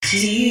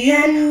Tea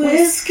and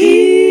whiskey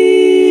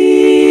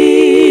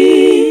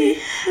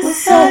with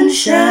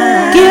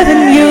sunshine.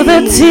 Giving you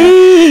the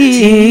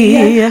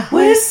tea and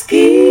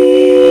whiskey.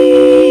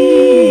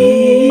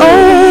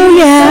 Oh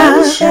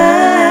yeah.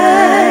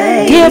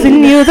 Sunshine.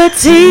 Giving you the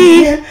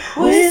tea and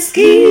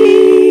whiskey.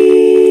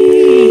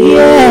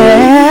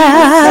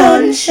 Yeah.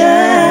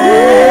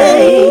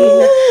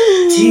 Sunshine.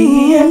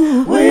 Tea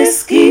and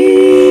whiskey.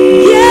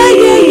 Yeah.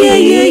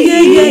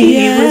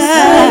 With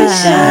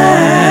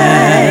sunshine.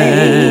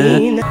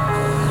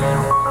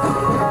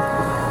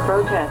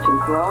 Protest and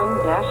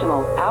growing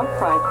national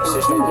outcry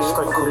continue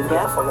over the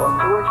death of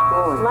George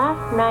Floyd.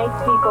 Last night,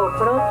 people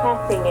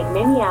protesting in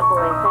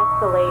Minneapolis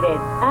escalated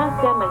as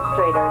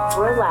demonstrators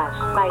were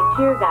lashed by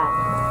tear gas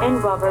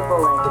and rubber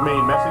bullets. The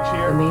main message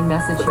here is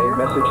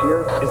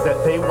that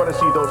they want to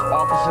see those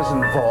officers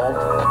involved.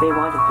 They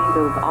want to see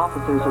those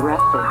officers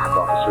arrested.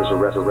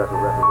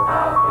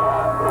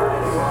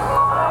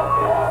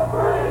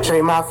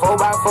 Trade my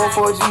 4x4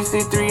 for a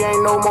GC3,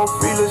 ain't no more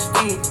freeless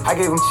speed. I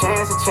gave him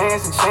chance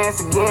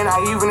again, I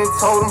even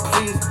told him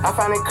please. I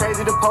find it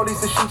crazy the police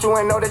to shoot you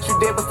and know that you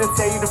dead but still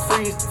tell you to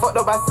freeze. Fucked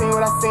up, I seen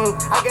what I seen.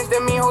 I guess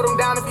that mean hold him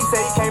down if he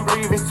say he can't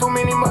breathe. It's too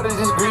many mothers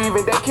just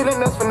grieving, they killing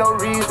us for no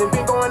reason.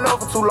 Been going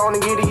on for too long to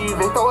get it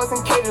even. Throw us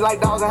in cages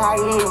like dogs and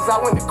hyenas. I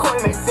went to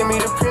court and they sent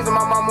me to prison.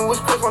 My mama was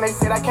pissed when they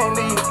said I can't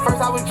leave. First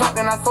I was drunk,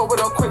 then I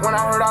sobered up quick when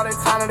I heard all that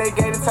time that they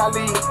gave to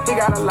Talib. He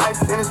got a life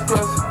sentence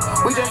plus.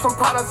 We just some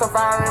products of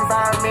our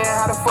environment.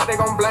 How the fuck they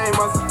gon' blame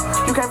us?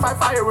 You can't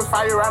fight fire with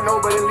fire, I know,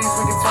 but at least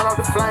we can turn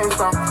off the flames.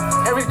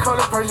 Every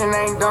color person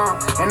ain't dumb,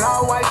 and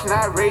all whites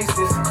not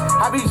racist.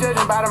 I be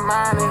judging by the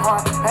mind and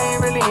heart, I ain't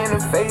really in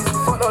the face.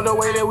 Fuck up the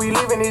way that we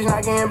living is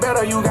not getting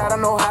better. You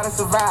gotta know how to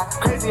survive.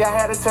 Crazy, I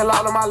had to tell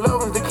all of my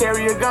loved ones to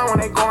carry a gun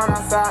when they going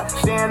outside.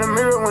 Stay in the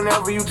mirror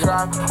whenever you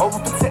drive.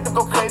 Overprotective,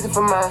 go crazy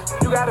for mine.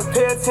 You gotta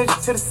pay attention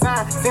to the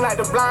sign. Seem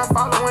like the blind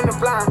following the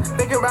blind.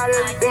 Thinking about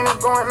everything that's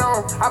going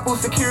on. I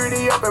boost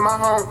security up in my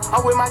home.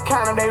 I'm with my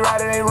kind of, they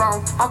right or they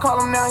wrong. I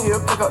call him now,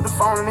 he'll pick up the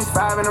phone and it's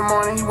 5 in the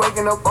morning. He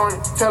waking up on it.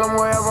 Tell him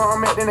wherever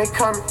I'm at, then they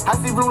coming. I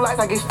see blue lights,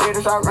 I get scared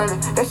and start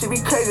running. That shit be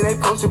crazy, they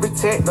supposed to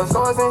protect us.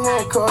 Swords and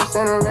handcuffs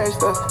and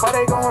arrest us. Why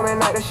they go home at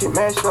night, that shit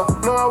messed up.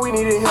 Knowing we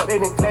needed help, they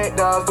neglect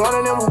us. One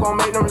of them who gon'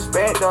 make them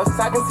respect us.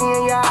 I can see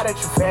in your eye that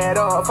you fed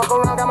up. Fuck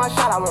around, got my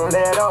shot, I won't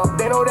let up.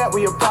 They know that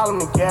we a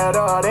problem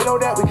together. They know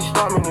that we can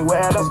storm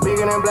anywhere. That's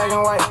bigger than black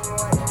and white.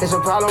 It's a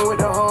problem with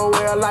the whole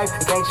way of life.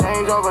 It can't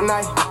change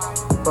overnight.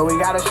 But we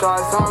gotta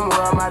start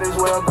somewhere, might as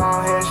well go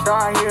ahead,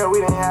 start here. We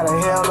done had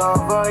a hell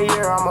of a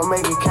year, I'ma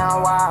make it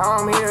count while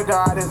I'm here.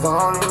 God is the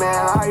only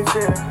man I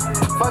fear.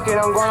 Fuck it,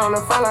 I'm going on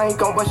the front line, he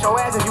gon' bust your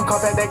ass if you come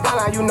at that gun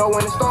line. You know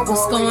when the storm goes.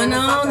 What's going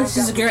on? This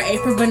is your girl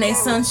April Benet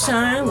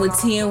Sunshine with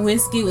tea and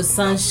whiskey with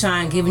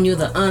sunshine, giving you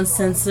the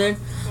uncensored,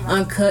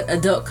 uncut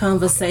adult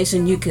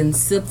conversation you can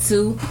sip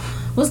to.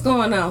 What's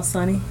going on,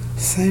 Sonny?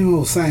 Same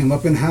old same,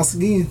 up in the house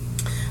again.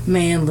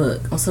 Man,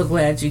 look, I'm so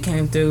glad you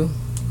came through.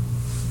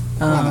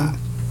 Why not?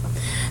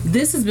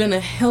 This has been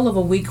a hell of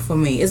a week for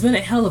me. It's been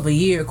a hell of a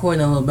year, according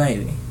to Lil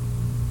Baby.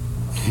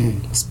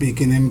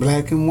 Speaking in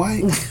black and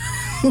white.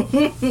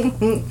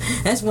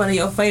 That's one of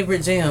your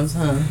favorite jams,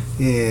 huh?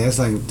 Yeah, that's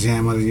like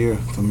jam of the year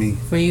for me.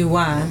 For you,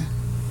 why?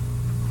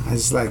 I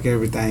just like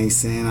everything he's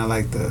saying. I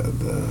like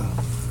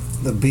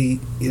the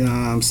beat. You know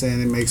what I'm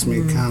saying? It makes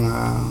me kind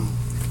of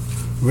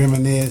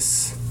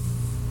reminisce.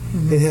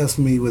 It helps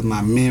me with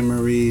my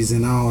memories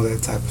and all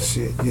that type of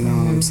shit. You know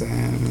what I'm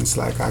saying? It's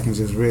like I can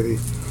just really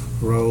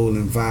roll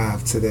and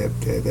vibe to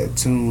that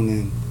tune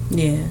and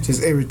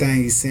just everything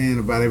he's saying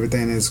about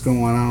everything that's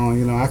going on.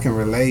 You know, I can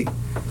relate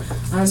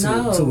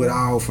to it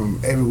all from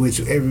every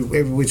which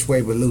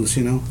way but loose.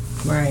 You know,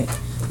 right?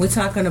 We're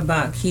talking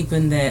about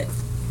keeping that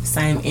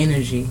same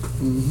energy.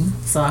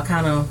 So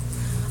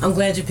I'm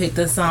glad you picked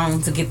this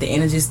song to get the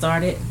energy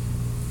started.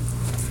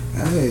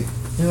 Hey.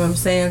 You know what I'm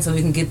saying? So we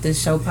can get this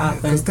show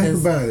popping. Because think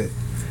about it.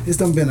 It's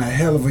done been a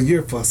hell of a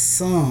year for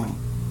some.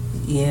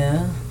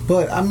 Yeah.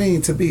 But, I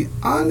mean, to be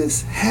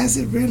honest, has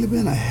it really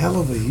been a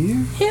hell of a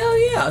year? Hell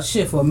yeah.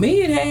 Shit, for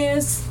me it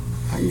has.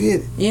 I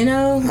get it. You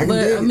know?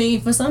 I mean,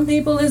 for some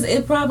people,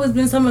 it probably has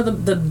been some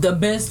of the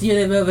best year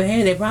they've ever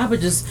had. They probably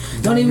just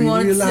don't even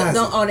want to...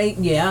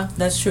 Yeah,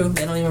 that's true.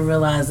 They don't even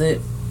realize it.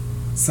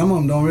 Some of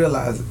them don't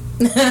realize it.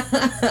 You know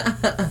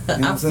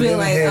I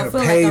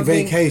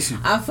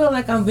feel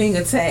like I'm being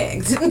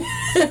attacked.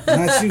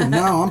 Not you.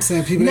 No, I'm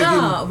saying people.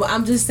 But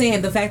I'm just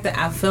saying the fact that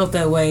I felt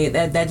that way.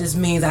 That just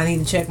means I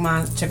need to check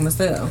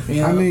myself. You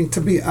know? I mean, to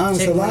be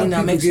honest, a lot of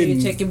people make sure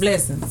you check your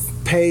blessings.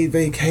 Paid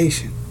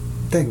vacation.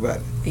 Think about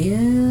it.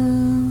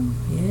 Yeah.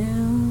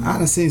 I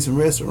done seen some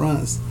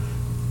restaurants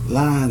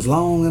lines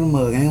long in the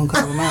mug. I ain't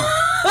gonna call them out.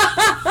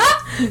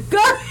 Go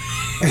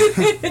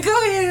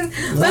ahead.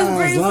 Let's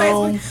bring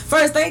Facebook.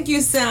 First, thank you,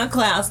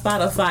 SoundCloud,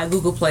 Spotify,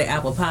 Google Play,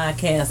 Apple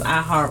Podcasts,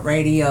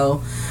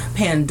 iHeartRadio,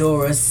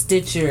 Pandora,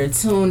 Stitcher,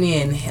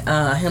 TuneIn,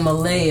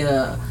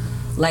 Himalaya.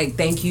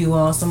 Thank you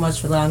all so much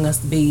for allowing us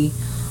to be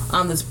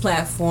on this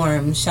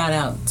platform. Shout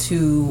out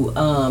to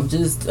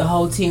just the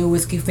whole Tea and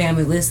Whiskey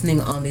family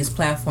listening on these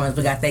platforms.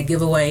 We got that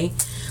giveaway.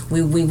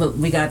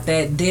 We got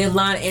that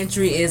deadline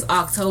entry is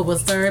October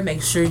 3rd.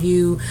 Make sure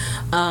you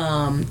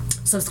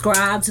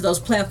subscribe to those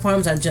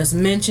platforms I just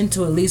mentioned,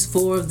 to at least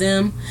 4 of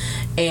them,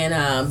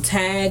 and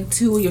tag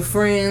 2 of your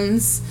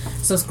friends.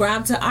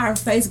 Subscribe to our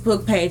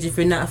Facebook page if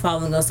you're not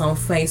following us on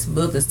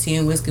Facebook. It's Tea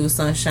and Whiskey with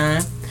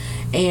Sunshine.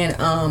 And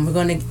we're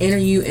going to enter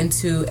you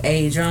into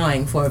a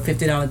drawing for a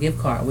 $50 gift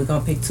card. We're going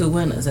to pick 2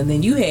 winners. And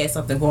then you had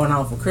something going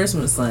on for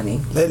Christmas, Sonny.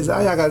 Ladies,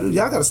 all y'all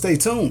got to stay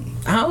tuned.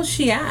 How's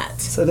she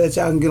at? So that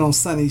y'all can get on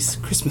Sonny's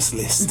Christmas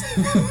list.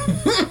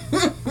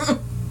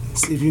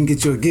 See if you can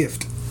get you a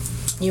gift.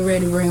 You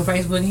ready to bring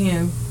Facebook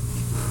in?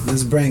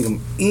 Let's bring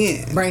them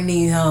in. Bring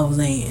these hoes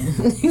in.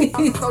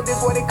 So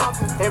this what it comes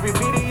to. Every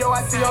video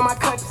I see on my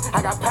country,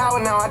 I got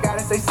power now, I gotta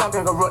say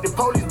something. Corrupt the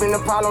police been the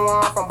problem where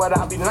I'm from, but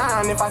I'd be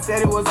lying if I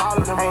said it was all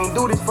of them. I ain't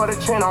do this for the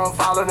trend, I don't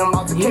follow them.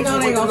 You know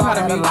they gonna try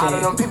to mute lot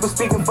of them. People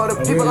speaking for the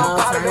people, I'm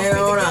proud of them. Stick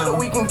together,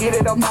 we can get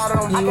it up out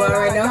of them. You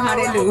already know how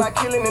they do.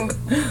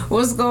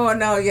 What's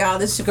going on, y'all?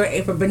 This is your girl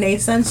April Benet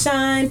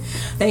Sunshine.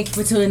 Thank you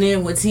for tuning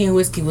in with Tea and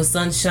Whiskey with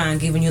Sunshine,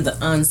 giving you the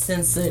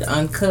uncensored,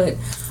 uncut,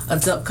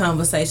 adult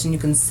conversation you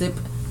can sip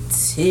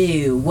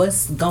to.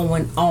 What's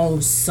going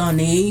on,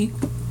 Sonny?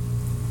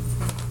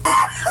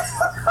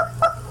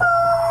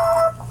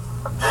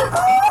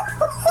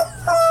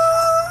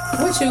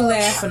 What you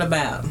laughing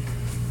about?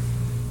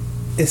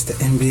 It's the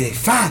NBA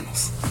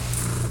Finals.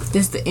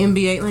 This the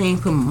NBA. I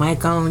ain't put my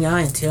mic on. Y'all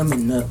ain't tell me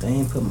nothing. I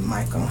ain't put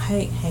my mic on.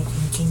 Hey,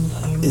 can you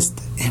hear me? It's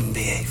the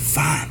NBA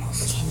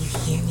Finals. Can you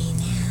hear me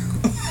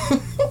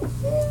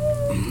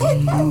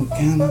now?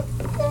 Can I?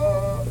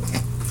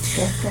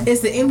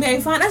 It's the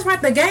NBA Finals. That's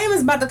right. The game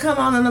is about to come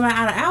on in about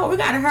an hour. We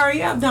gotta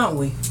hurry up, don't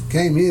we?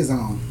 Game is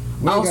on.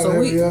 We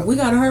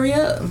gotta hurry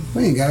up.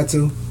 We ain't got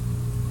to.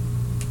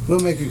 We'll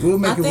make it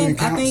when it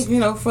counts. I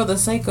think, for the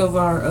sake of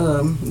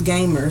our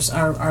gamers,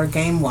 our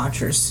game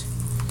watchers,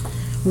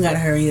 we gotta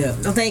hurry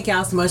up. So thank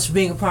y'all so much for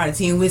being a part of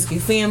Tea and Whiskey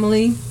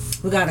family.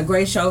 We got a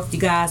great show for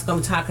you guys.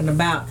 Gonna be talking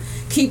about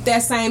keep that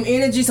same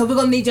energy. So we're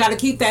gonna need y'all to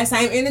keep that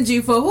same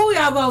energy for who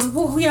y'all voting.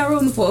 Who y'all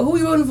rooting for? Who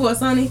you rooting for,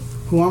 Sonny?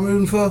 Who I'm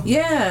rooting for?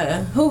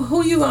 Yeah.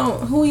 Who you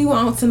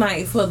on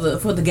tonight for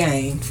the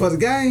game? For the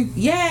game?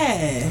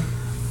 Yeah.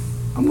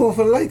 I'm going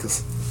for the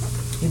Lakers.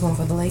 You going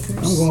for the Lakers?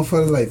 I'm going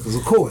for the Lakers,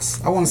 of course.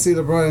 I want to see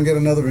LeBron get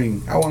another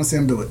ring. I want to see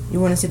him do it. You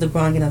want to see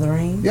LeBron get another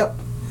ring? Yep.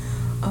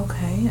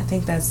 Okay, I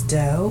think that's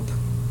dope.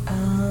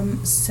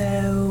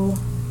 So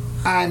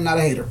I'm not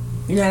a hater.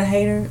 You're not a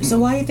hater? So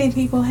why do you think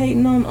people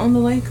hating on the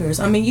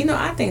Lakers? I mean,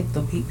 I think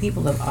the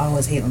people have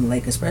always hated on the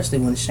Lakers, especially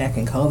when Shaq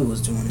and Kobe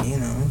was doing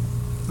it,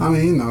 I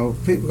mean,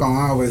 people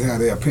gonna always have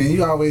their opinion.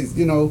 You always,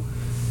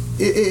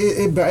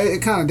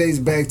 it kind of dates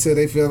back to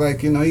they feel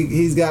like,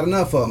 he's got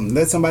enough of them.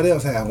 Let somebody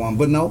else have one.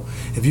 But no,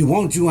 if you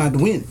want, you have to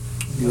win.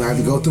 You have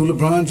to go through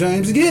LeBron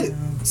James to get it.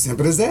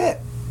 Simple as that.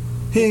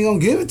 He ain't gonna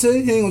give it to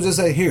you. He ain't gonna just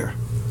say, here.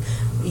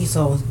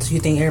 So you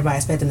think everybody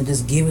expect them to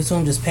just give it to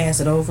him, just pass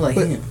it over like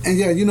him? And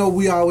yeah,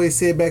 we always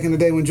said back in the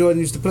day when Jordan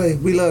used to play,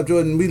 we loved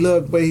Jordan. We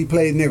loved the way he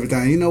played and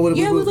everything. You know what?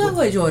 Yeah, we love the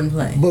way Jordan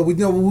played. But we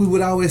know what we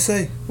would always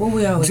say. What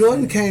we always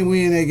Jordan can't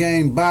win that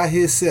game by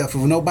himself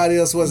if nobody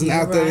else wasn't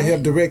out there to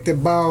help direct the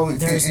ball.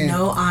 There's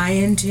no I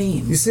in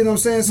team. You see what I'm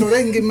saying? So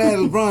they can get mad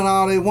at LeBron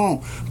all they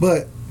want,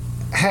 but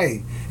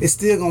hey, it's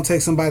still going to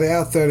take somebody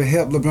out there to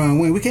help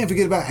LeBron win. We can't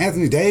forget about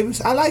Anthony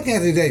Davis. I like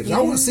Anthony Davis. Yeah.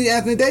 I want to see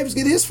Anthony Davis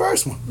get his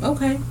first one.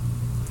 Okay.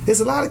 There's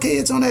a lot of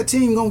kids on that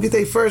team going to get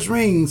their first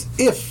rings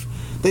if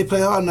they play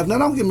hard enough. Now,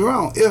 don't get me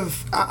wrong.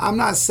 I'm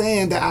not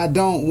saying that I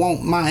don't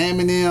want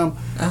Miami them.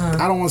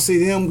 I don't want to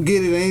see them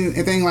get it or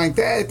anything like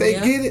that. If they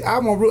get it,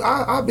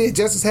 I'll be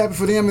just as happy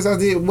for them as I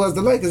was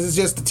the Lakers. It's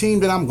just the team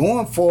that I'm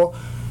going for.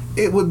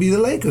 It would be the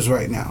Lakers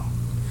right now.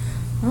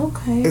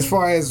 Okay. As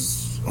far as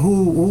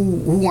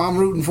who I'm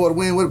rooting for to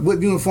win,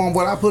 what uniform,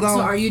 what I put on.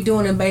 So are you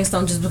doing it based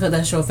on just because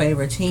that's your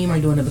favorite team, or are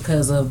you doing it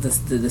because of the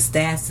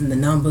stats and the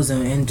numbers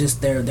and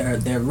just their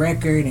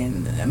record?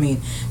 And I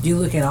mean, do you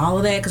look at all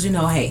of that? Because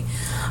hey,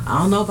 I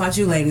don't know about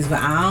you ladies,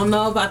 but I don't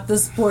know about the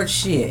sports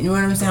shit. You know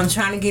what I'm saying? I'm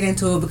trying to get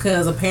into it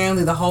because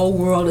apparently the whole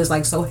world is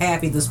like so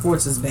happy the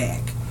sports is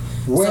back.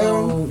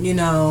 Well,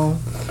 so,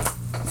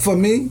 for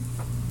me,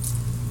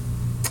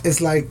 it's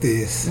like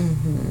this.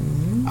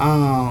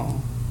 Mm-hmm.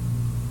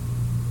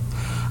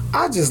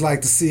 I just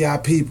like to see our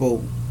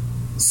people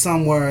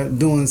somewhere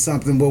doing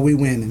something where we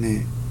winning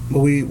in.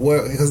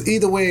 Because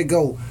either way it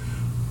go,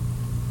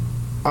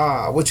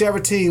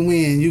 whichever team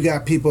win, you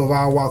got people of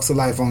all walks of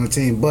life on the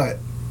team. But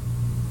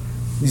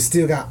you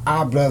still got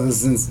our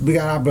brothers, and we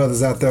got our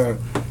brothers out there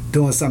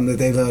doing something that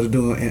they love to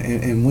do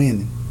and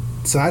winning.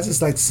 So I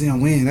just like to see them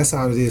win. That's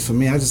all it is for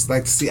me. I just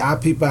like to see our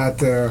people out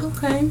there.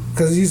 Okay.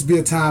 Because it used to be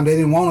a time they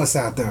didn't want us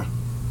out there.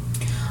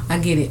 I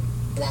get it.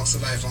 Walks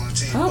of life on the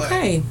team.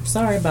 Okay,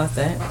 sorry about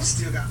that.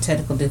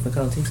 Technical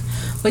difficulties.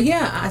 But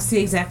yeah, I see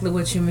exactly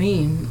what you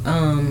mean.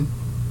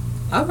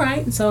 All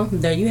right, so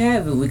there you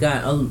have it. We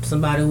got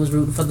somebody who was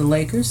rooting for the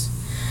Lakers.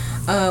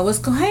 What's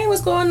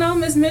going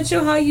on, Miss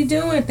Mitchell? How you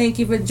doing? Thank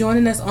you for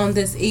joining us on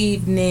this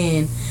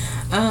evening.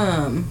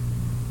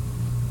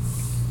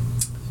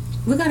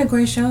 We got a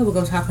great show. We're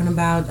gonna be talking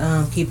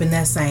about keeping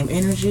that same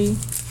energy,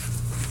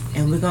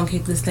 and we're gonna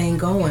keep this thing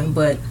going.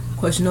 But of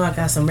course, you know I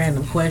got some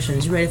random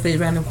questions. You ready for these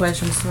random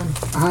questions, Sonny?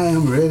 I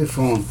am ready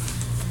for them.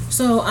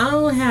 So I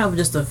only have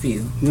just a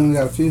few. You only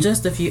got a few?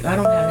 Just a few. I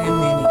don't have that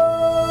many.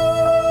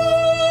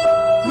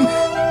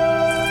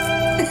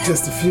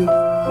 Just a few?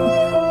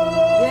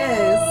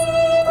 Yes.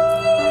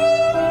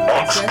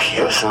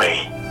 Excuse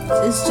me.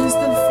 It's just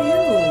a few.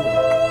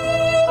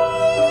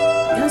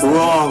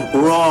 Wrong.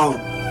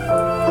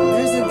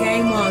 There's a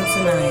game on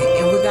tonight,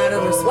 and we gotta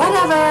respect.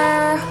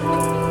 Whatever.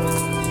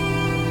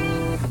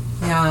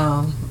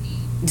 Y'all.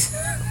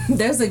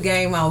 There's a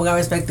game on. We gotta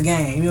respect the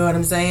game. You know what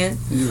I'm saying?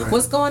 You're right.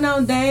 What's going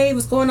on, Dave?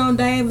 What's going on,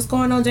 Dave? What's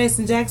going on,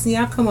 Jason Jackson?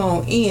 Y'all come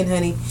on in,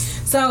 honey.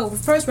 So,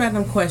 first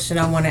random question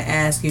I want to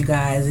ask you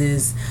guys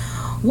is,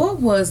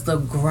 what was the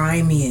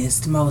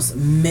grimiest, most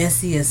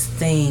messiest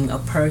thing a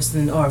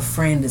person or a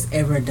friend has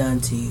ever done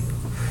to you?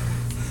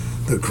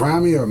 The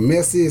grimy or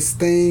messiest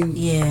thing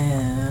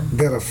Yeah.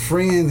 that a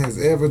friend has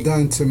ever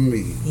done to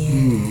me.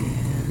 Yeah.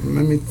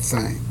 Let me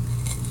think.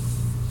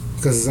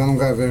 Because I don't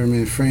got very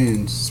many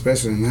friends,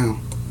 especially now.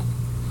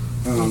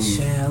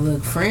 Yeah,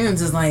 look,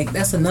 friends is like,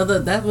 we're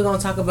going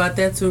to talk about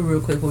that too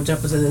real quick. We'll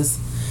jump into this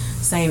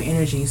same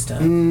energy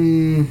stuff.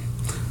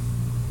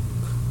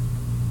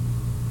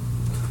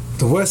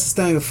 The worst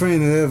thing a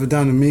friend had ever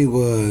done to me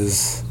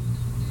was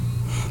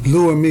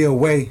lure me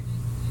away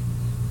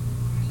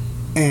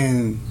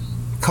and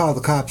call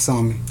the cops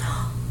on me.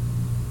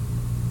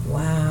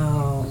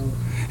 Wow.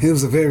 It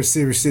was a very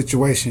serious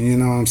situation, you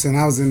know what I'm saying?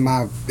 I was in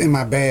my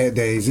bad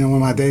days, you know, in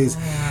my days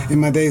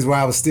where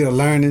I was still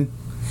learning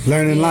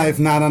life,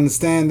 not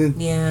understanding.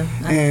 Yeah.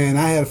 And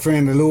I had a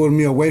friend that lured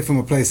me away from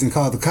a place and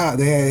called the cops.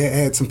 They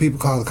had some people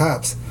call the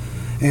cops.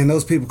 And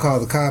those people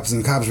called the cops,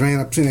 and the cops ran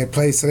up to that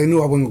place, so they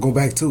knew I wasn't going to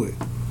go back to it.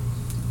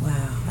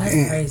 Wow, that's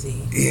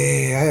crazy.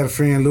 Yeah, I had a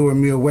friend lure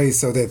me away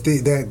so that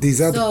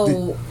these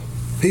other...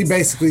 he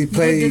basically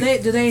played...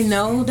 Do they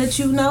know that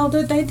you know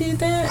that they did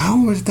that? I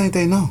don't really think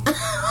they know.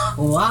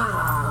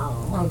 Wow.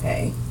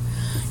 Okay.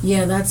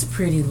 Yeah, that's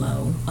pretty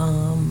low.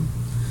 I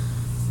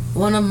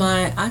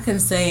can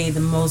say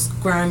the most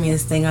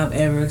grimiest thing I've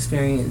ever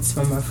experienced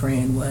from a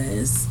friend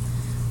was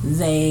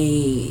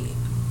they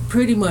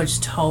pretty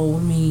much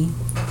told me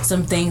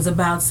some things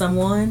about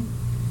someone,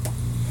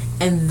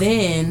 and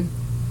then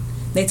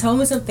they told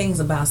me some things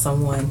about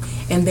someone,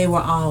 and they were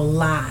all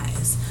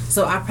lies.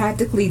 So I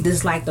practically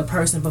disliked the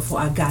person before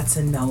I got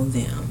to know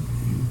them.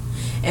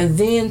 And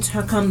then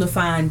to come to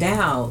find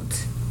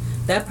out,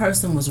 that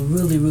person was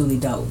really, really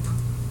dope.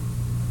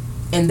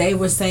 And they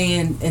were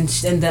saying, and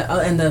the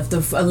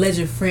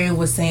alleged friend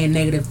was saying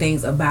negative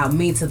things about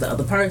me to the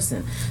other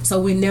person. So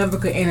we never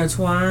could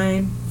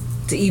intertwine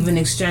to even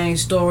exchange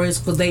stories,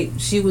 because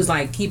she was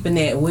like keeping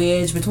that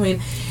wedge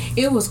between.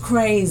 It was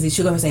crazy.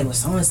 She was gonna say, well,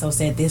 so and so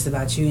said this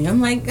about you, and I'm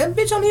like, that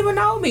bitch don't even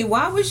know me.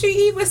 Why would she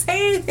even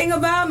say anything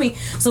about me?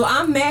 So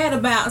I'm mad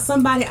about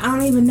somebody I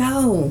don't even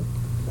know.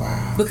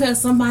 Wow. Because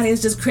somebody is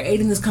just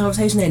creating this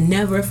conversation that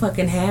never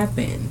fucking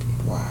happened.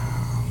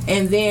 Wow.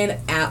 And then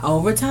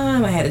over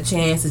time, I had a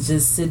chance to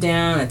just sit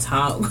down and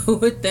talk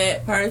with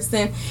that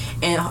person,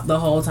 and the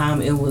whole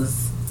time it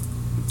was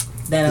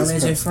that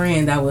alleged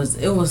friend. It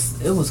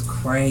was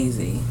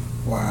crazy.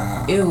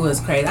 Wow. It was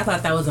crazy. I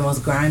thought that was the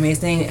most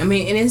grimiest thing. I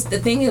mean, and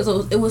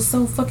it was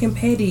so fucking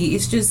petty.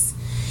 It's just,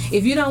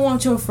 if you don't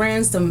want your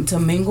friends to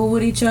mingle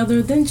with each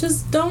other, then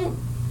just don't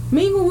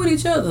mingle with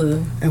each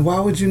other. And why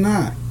would you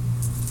not?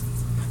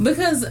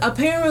 Because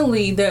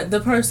apparently the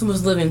person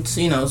was living,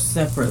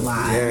 separate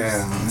lives.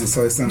 Yeah, and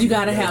so it's something you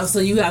gotta have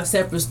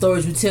separate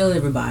stories you tell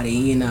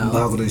everybody,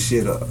 Level this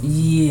shit up.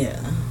 Yeah.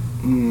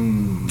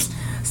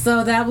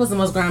 So that was the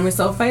most grimy.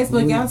 So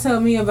Facebook, y'all tell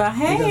me about.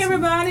 Hey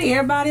everybody,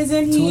 everybody's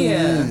in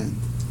here.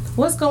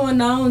 What's going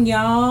on,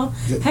 y'all?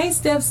 Hey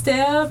Steph,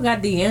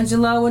 got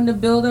D'Angelo in the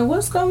building.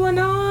 What's going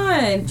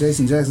on?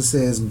 Jason Jackson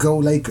says, "Go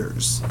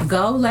Lakers."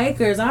 Go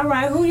Lakers. All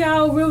right, who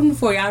y'all rooting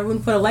for? Y'all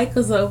rooting for the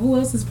Lakers, or who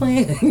else is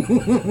playing?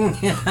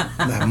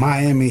 The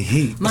Miami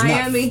Heat.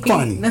 Miami Heat.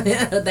 Funny.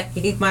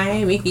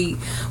 Miami Heat.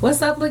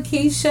 What's up,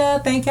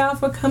 Lakeisha? Thank y'all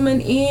for coming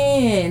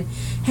in.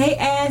 Hey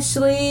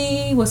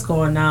Ashley, what's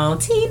going on?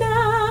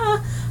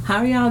 Tina, how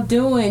are y'all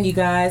doing, you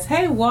guys?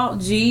 Hey Walt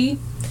G.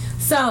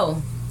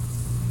 So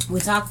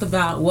we talked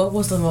about what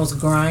was the most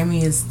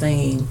grimiest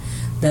thing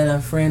that a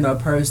friend or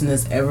person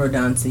has ever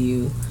done to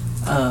you.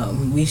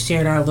 We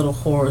shared our little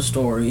horror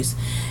stories,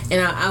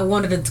 and I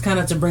wanted to kind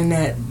of bring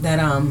that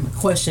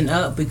question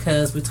up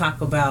because we talk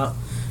about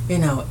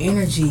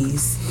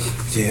energies.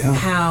 Yeah.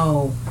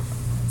 How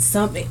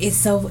it's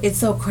so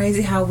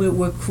crazy how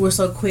we're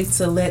so quick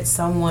to let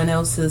someone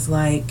else's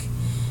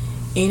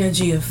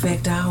energy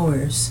affect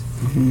ours.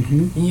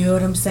 Mm-hmm. You know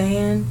what I'm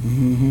saying?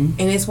 Mm-hmm.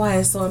 And it's why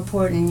it's so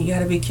important. You got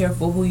to be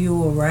careful who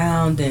you're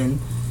around, and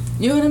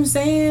you know what I'm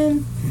saying.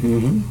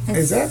 Mm-hmm.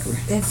 Exactly.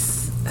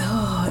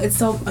 it's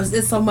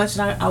so much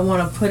that I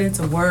want to put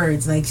into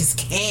words, and I just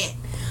can't.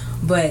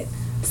 But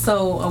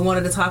so I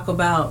wanted to talk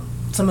about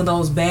some of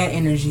those bad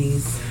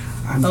energies,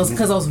 those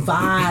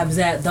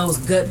vibes, those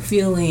gut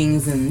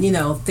feelings, and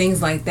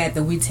things like that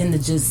we tend to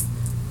just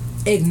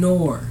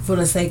ignore for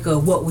the sake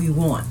of what we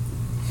want.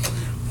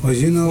 Well,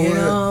 you know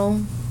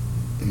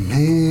what,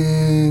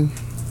 man,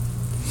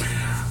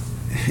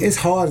 it's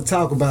hard to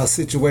talk about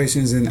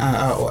situations and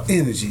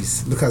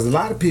energies, because a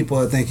lot of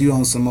people think you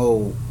on some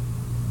old,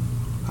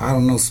 I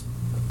don't know,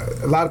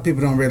 a lot of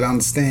people don't really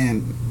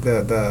understand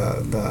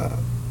the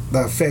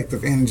effect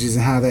of energies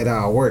and how that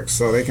all works,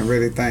 so they can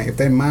really think. If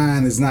their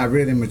mind is not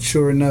really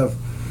mature enough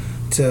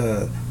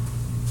to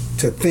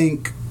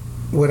think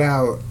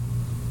without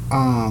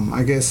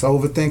I guess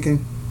overthinking,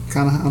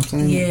 kind of how I'm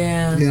saying.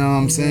 Yeah. You know what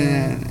I'm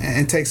saying?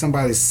 And take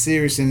somebody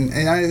serious. And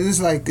it's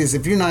like this.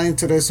 If you're not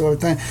into that sort of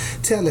thing,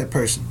 tell that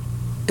person.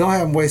 Don't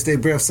have them waste their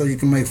breath so you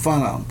can make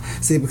fun of them.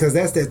 See, because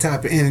that's that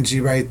type of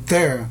energy right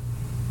there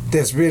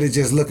that's really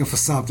just looking for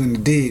something to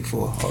dig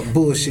for or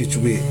bullshit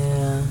you with.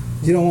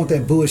 You don't want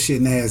that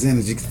bullshitting ass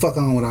energy. Fuck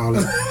on with all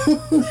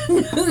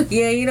that.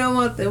 Yeah, you don't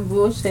want the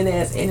bullshit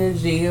ass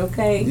energy,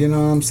 okay? You know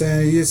what I'm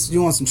saying?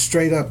 You want some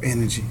straight up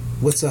energy.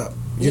 What's up?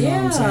 You know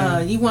what I'm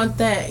saying? You want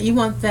that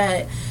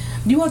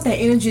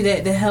energy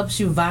that helps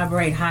you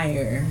vibrate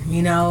higher,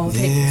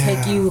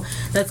 take you,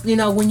 that's,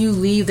 when you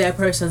leave that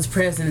person's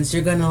presence,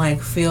 you're gonna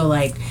like feel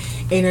like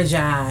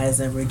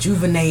energized and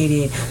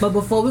rejuvenated. But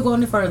before we go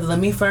any further, let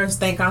me first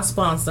thank our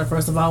sponsor.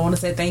 First of all, I want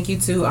to say thank you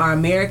to our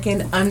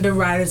American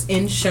Underwriters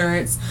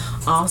Insurance,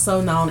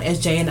 also known as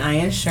J&I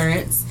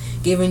Insurance,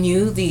 giving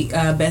you the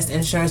best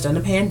insurance during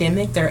the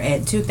pandemic. They're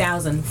at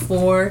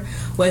 2004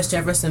 West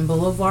Jefferson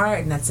Boulevard,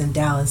 and that's in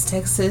Dallas,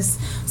 Texas,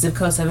 zip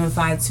code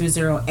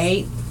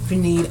 75208. If you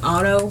need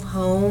auto,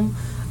 home,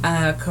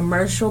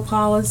 commercial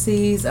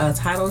policies,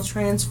 title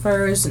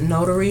transfers,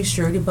 notary,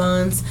 surety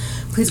bonds,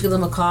 please give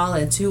them a call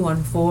at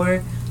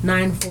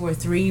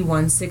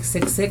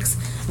 214-943-1666.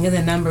 Again,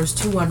 the number is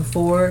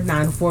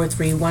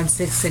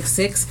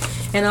 214-943-1666.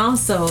 And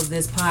also,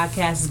 this podcast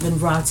has been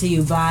brought to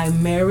you by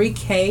Mary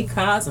Kay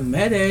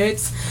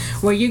Cosmetics,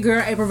 where your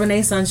girl April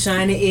Renee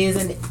Sunshine is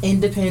an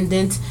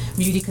independent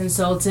beauty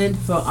consultant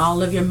for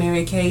all of your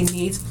Mary Kay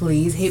needs.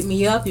 Please hit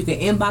me up. You can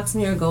inbox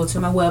me or go to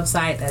my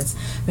website. That's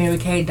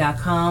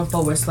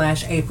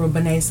marykay.com/April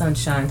Renee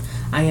Sunshine.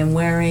 I am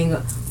wearing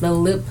the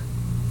lip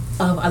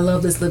of, I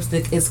love this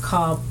lipstick. It's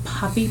called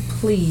Poppy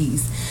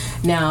Please.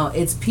 Now,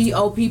 it's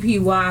Poppy,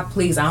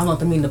 please. I don't know if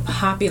they mean the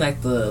poppy,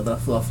 like the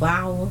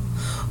flower,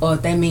 or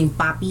if they mean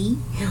poppy,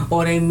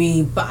 or they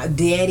mean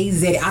daddy,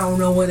 zeddy. I don't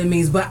know what it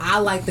means, but I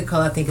like the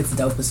color. I think it's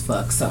dope as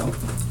fuck. So,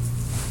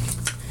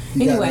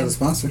 you got another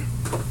sponsor.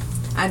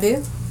 I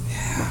do.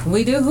 Yeah.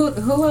 We do.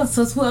 Who else?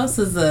 Who else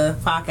has the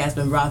podcast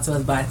been brought to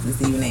us by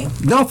this evening?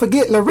 Don't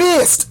forget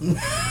Larist.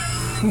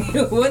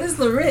 What is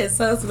Larist?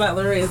 Tell us about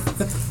Larist.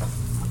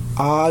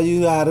 All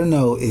you gotta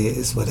know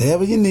is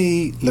whatever you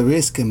need,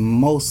 Larist can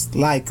most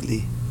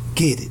likely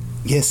get it.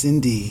 Yes,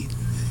 indeed.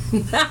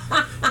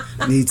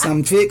 Need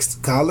something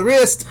fixed? Call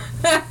Larist.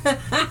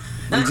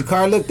 Need your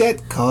car looked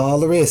at?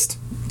 Call Larist.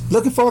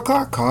 Looking for a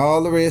car?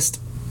 Call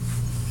Larist.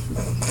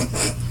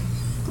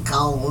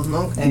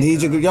 Okay.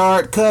 Need your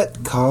yard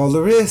cut? Call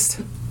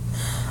Larist.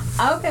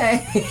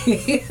 Okay.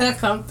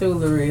 Come through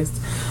Larist.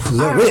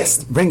 Larist,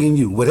 right. Bringing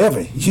you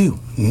whatever you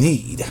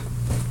need.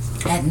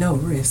 At no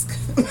risk.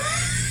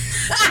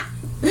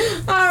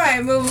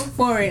 Alright, moving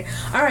forward.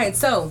 Alright,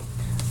 so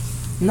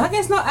I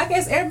guess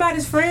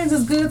everybody's friends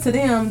is good to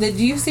them. Did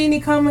you see any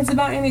comments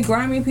about any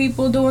grimy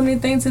people doing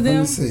anything to them?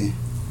 Let me see.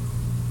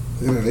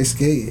 They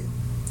scared.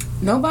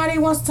 Nobody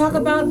wants to talk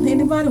about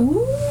anybody.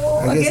 Ooh,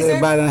 I guess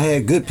everybody done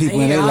had good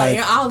people in their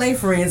life. All their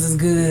friends is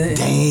good.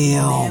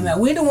 Damn.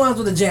 We the ones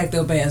with the jacked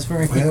up ass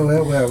friends.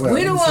 Well.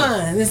 We the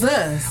ones. It's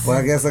us. Well,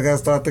 I guess I gotta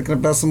start thinking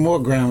about some more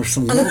grammar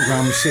shit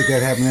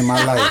that happened in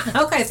my life.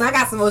 Okay, so I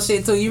got some more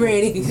shit too. You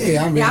ready?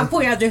 Yeah, I'm ready. Y'all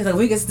pour y'all drinks like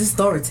we get this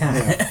story time.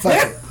 Yeah, fuck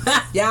it.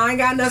 Y'all ain't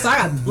got enough, so I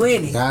got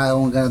plenty.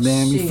 Y'all don't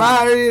goddamn me.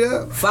 Fire it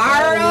up.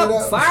 Fire it up,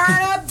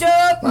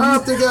 Joe. Fire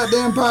up the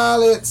goddamn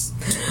pilots.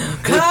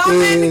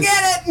 Come in and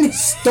get it.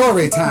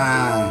 Story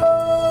time.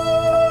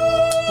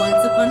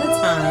 Once upon a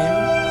time,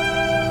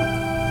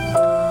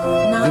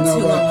 not too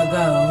long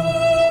ago.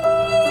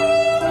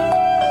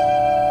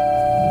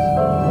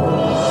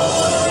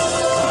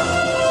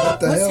 What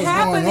the hell's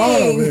happening? going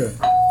on over here?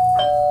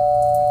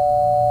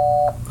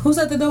 Who's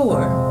at the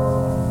door?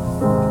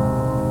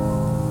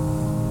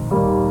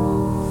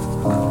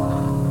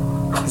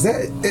 Is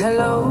that it?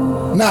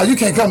 Hello? No, you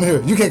can't come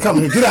here. You can't come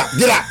here. Get out.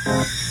 Get out.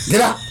 Get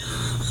out.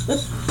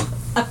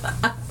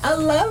 I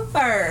love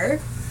her.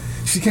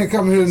 She can't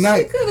come here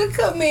tonight. She could have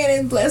come in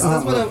and blessed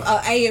us with an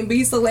A and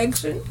B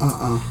selection.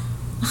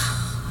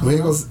 We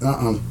ain't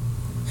gonna,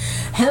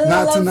 Hello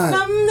not tonight.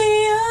 From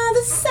the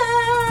other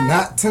side.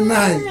 Not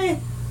tonight.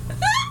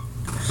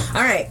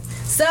 All right.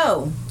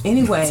 So,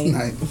 anyway.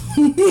 Not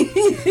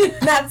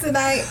tonight. Not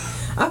tonight.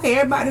 Okay,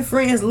 everybody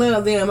friends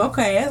love them.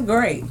 Okay, that's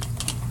great.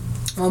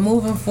 or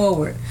moving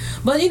forward.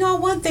 But you know,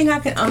 one thing I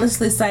can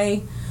honestly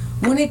say,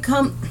 when it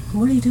comes,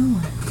 what are you doing?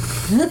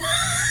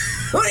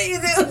 What are you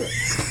doing?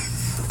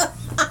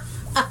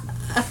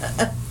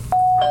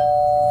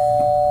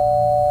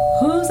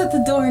 Who's at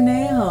the door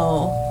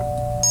now?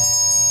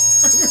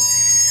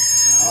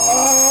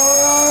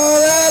 Oh,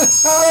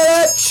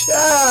 that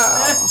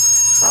child.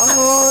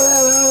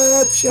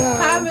 Oh, that child.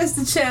 Hi,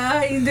 Mr. Chow.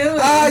 How you doing?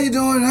 How you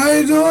doing? How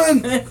you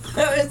doing?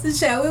 Mr.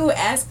 Chow, we were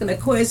asking a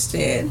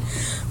question.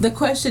 The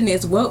question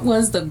is, what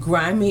was the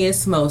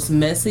grimiest, most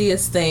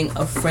messiest thing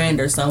a friend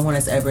or someone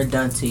has ever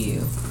done to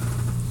you?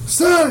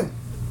 Son!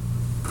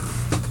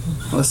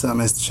 What's up,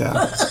 Mr.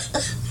 Chow?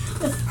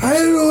 How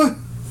you doing?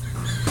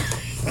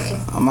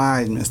 I'm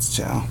alright, Mr.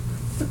 Chow.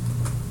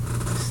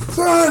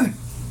 Son!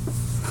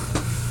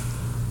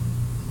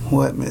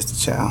 What, Mr.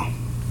 Chow?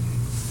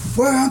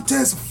 Boy, I'm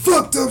telling you, some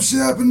fucked up shit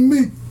happened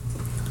to me.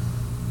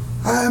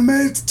 I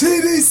made it to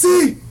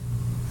TDC.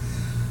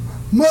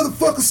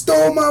 Motherfucker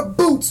stole my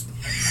boots.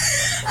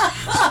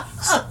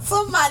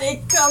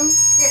 Somebody come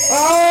get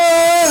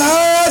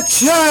Oh,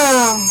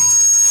 child.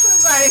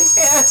 somebody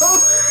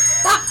help.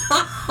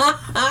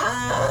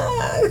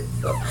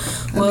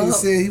 That nigga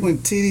said he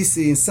went to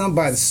TDC and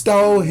somebody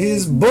stole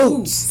his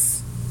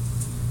boots.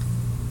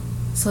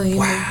 So he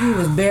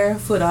was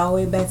barefoot all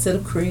the way back to the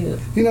crib.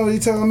 You know what he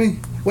told me?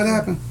 What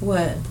happened?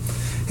 What?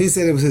 He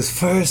said it was his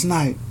first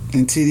night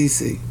in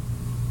TDC.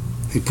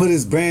 He put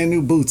his brand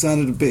new boots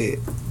under the bed.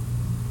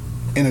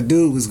 And a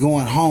dude was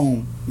going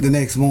home the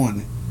next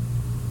morning.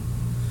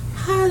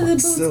 How did the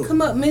boots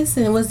come up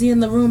missing? Was he in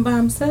the room by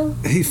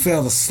himself? He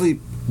fell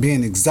asleep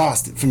being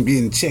exhausted from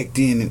getting checked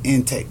in and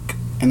intake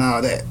and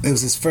all that. It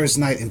was his first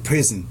night in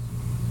prison.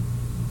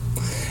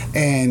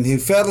 And he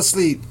fell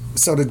asleep.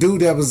 So the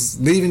dude that was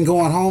leaving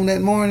going home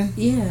that morning,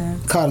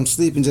 caught him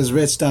sleeping, just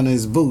reached under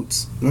his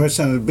boots, reached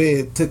under the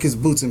bed, took his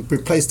boots and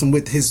replaced them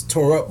with his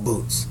tore up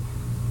boots.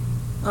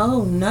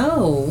 Oh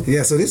no.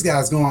 Yeah, so this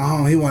guy's going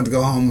home. He wanted to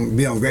go home and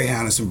be on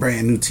Greyhound in some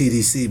brand new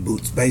TDC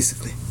boots,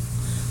 basically.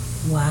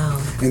 Wow.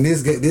 And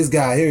this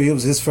guy here, it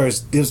was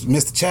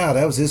Mr. Child,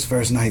 that was his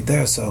first night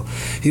there. So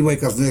he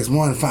wake up the next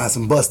morning and find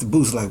some busted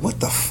boots. Like, what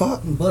the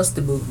fuck?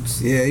 Busted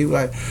boots. Yeah, he was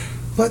like,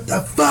 what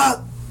the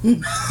fuck? Who's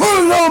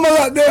on my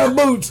goddamn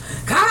boots?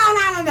 Come on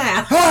out of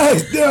there! Hey,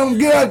 damn,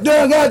 get out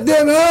there,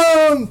 goddamn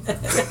it!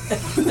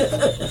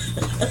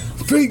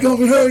 Feet gonna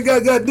be hurt,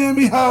 goddamn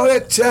me, how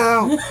that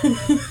child?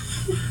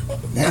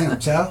 Damn,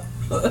 child.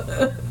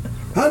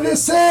 I'm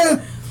just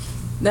saying.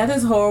 That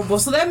is horrible.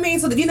 So that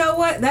means, you know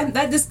what?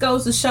 That just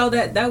goes to show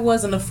that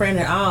wasn't a friend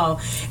at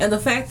all. And the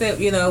fact that,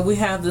 you know, we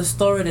have the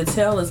story to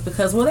tell is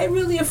because, were they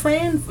really a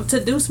friend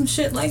to do some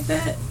shit like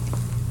that?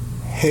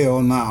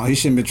 Hell no. He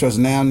shouldn't be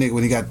trusting now nigga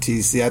when he got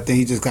TC. I think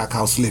he just got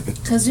caught slipping.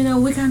 Because, you know,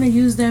 we kind of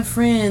use that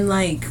friend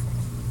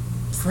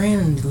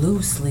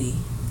loosely.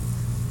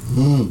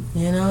 You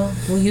know?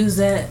 We use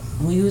it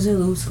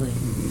loosely.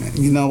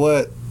 You know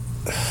what?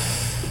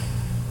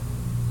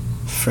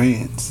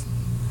 Friends.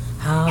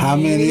 How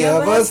many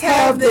of us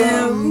have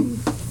them?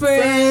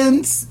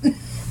 Friends.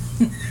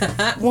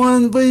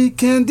 One we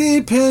can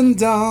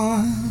depend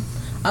on.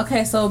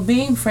 Okay, so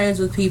being friends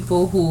with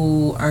people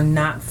who are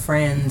not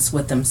friends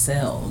with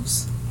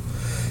themselves.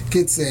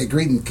 Kids say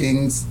greeting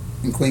kings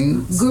and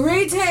queens.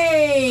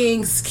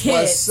 Greetings, kids.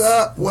 What's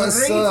up?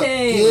 What's up,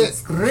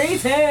 kids?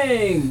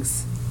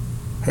 Greetings.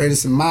 Heard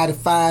it's some mighty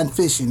fine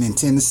fishing in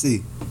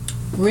Tennessee.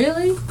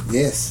 Really?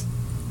 Yes.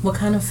 What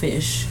kind of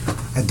fish?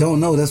 I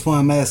don't know. That's why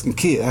I'm asking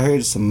Kid. I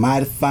heard it's some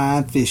mighty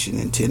fine fishing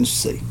in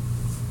Tennessee.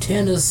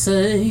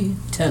 Tennessee.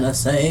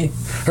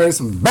 Heard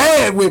some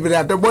bad whipping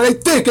out there. Boy, they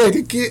thick, ain't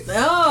they, Kid?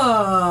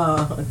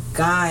 Oh,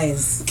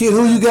 guys. Kid,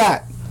 who you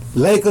got?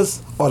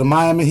 Lakers or the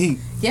Miami Heat?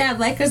 Yeah,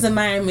 Lakers and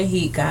Miami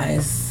Heat,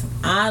 guys.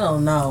 I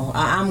don't know.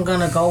 I'm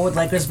going to go with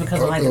Lakers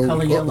because I like the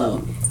color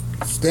yellow.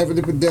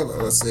 Stephanie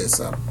Padilla said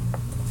something.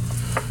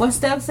 What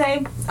Steph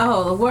say?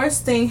 Oh, the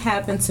worst thing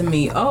happened to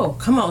me. Oh,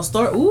 come on.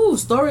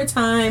 Story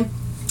time.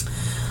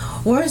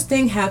 Worst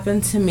thing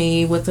happened to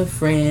me with a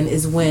friend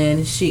is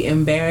when she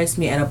embarrassed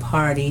me at a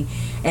party,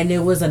 and it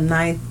was the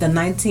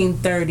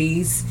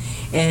 1930s,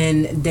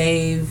 and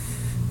Dave,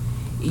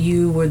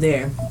 you were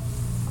there.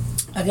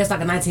 I guess like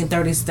a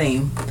 1930s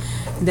theme.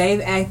 Dave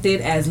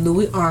acted as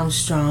Louis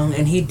Armstrong,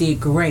 and he did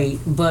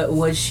great, but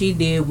what she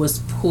did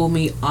was pull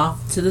me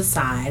off to the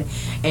side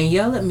and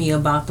yell at me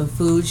about the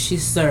food she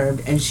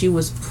served, and she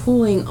was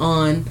putting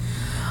on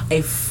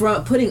a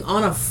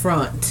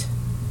front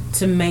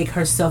to make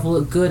herself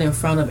look good in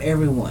front of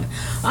everyone.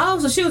 Oh,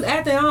 so she was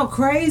acting all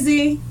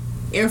crazy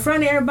in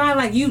front of everybody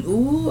like you,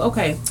 ooh,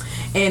 okay.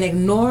 And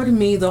ignored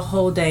me the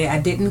whole day. I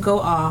didn't go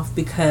off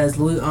because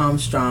Louis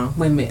Armstrong.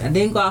 Wait a minute. I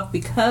didn't go off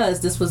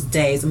because this was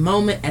Dave's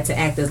moment to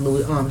act as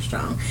Louis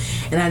Armstrong.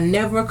 And I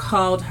never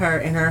called her,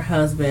 and her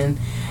husband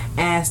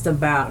asked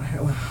about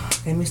her.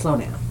 Let me slow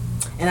down.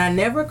 And I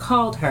never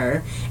called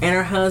her, and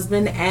her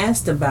husband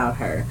asked about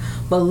her.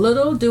 But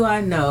little do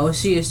I know,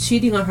 she is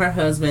cheating on her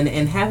husband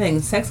and having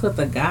sex with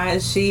a guy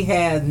she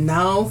has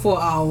known for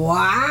a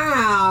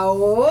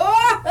while.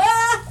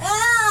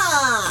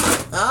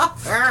 All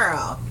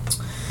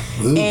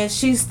and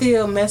she's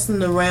still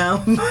messing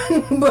around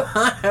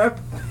behind her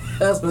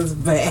husband's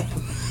back.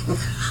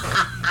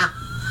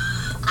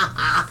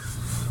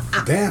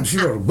 Damn, she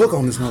wrote a book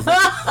on this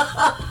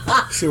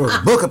motherfucker. She wrote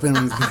a book up in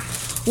this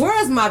bitch.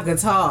 Where's my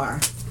guitar?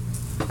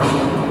 You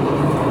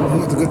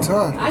want the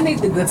guitar? I need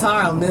the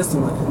guitar on this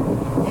one.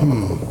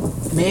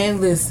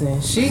 Man,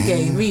 listen, she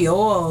gave me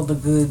all the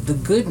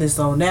goodness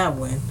on that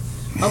one.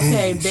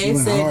 Okay, they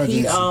said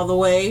heat all the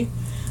way.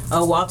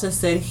 Walter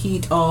said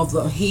heat all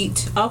the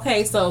heat.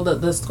 Okay, so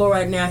the score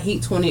right now,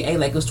 Heat 28,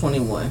 Lakers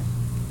 21.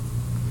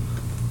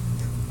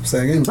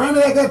 Say again. Bring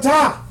me that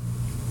guitar.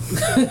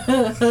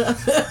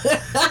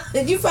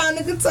 Did you find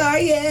the guitar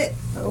yet?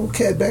 Old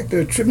cat back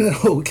there tripping.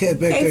 That old cat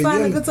back Can't there. find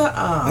yelling. the guitar.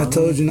 Oh, I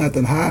told you not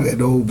to hide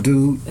that old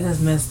dude. that's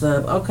messed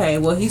up. Okay,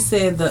 well he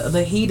said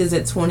the Heat is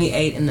at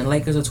 28 and the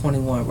Lakers are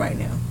 21 right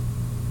now.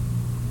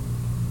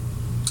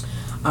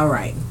 All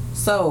right,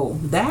 so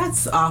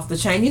that's off the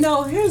chain. You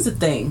know, here's the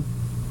thing.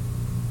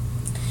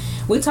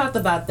 We talked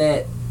about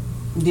that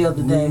the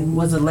other day.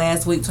 Was it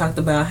last week? Talked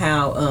about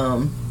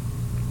how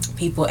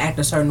people act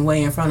a certain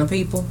way in front of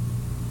people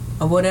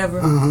or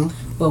whatever.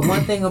 But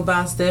one thing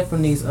about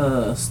Stephanie's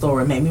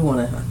story made me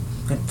want to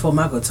pull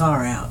my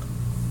guitar out.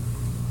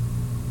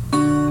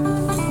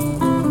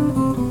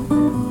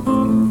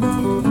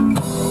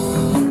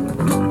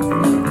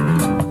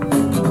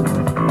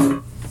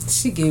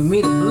 She gave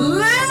me the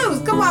blues.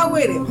 Come on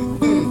with it.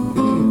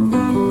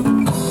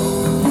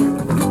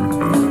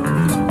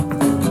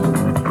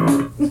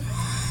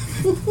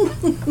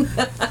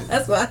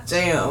 That's my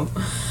jam.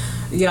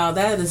 Y'all,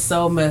 that is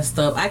so messed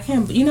up. I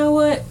can't, you know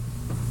what?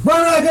 Bring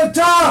that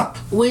guitar.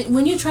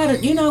 When you try to,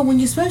 you know,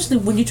 especially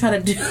when you try to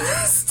do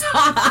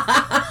stop.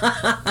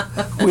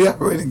 We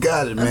already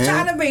got it, man. I'm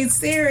trying to be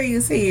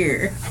serious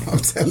here. I'm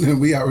telling you,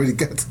 we already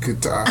got the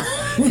guitar.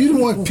 You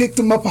the one who picked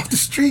him up off the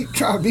street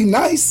trying to be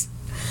nice.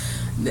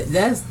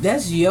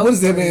 That's your What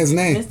is that friend. man's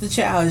name? Mr.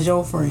 Child is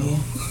your friend.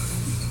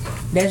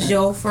 That's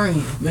your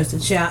friend. Mr.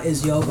 Child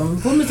is your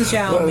friend. Put Mr.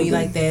 Child on me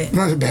like that.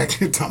 Running back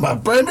here talking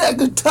about bring that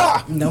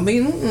guitar. Don't be,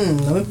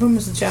 don't put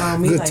Mr. Child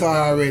on me like that.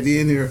 Guitar already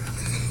in here.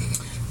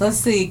 Let's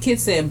see. Kid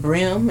said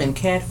brim and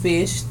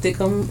catfish,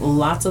 thickum,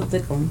 lots of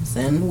thickums,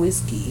 and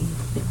whiskey.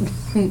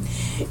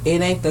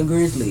 It ain't the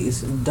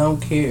Grizzlies.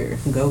 Don't care.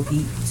 Go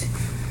Heat.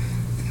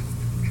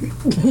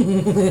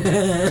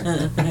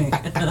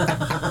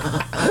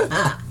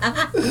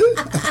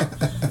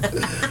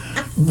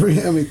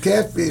 Brim and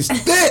catfish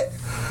thick.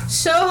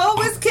 Show her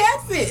what's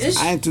catfish.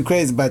 I ain't too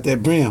crazy about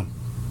that brim.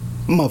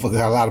 Motherfucker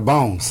got a lot of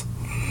bones.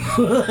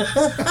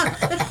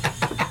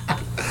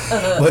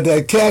 But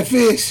that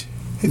catfish,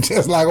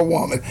 just like a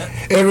woman,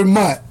 every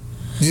month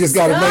you just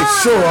got to make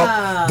sure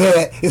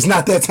that it's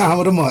not that time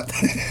of the month.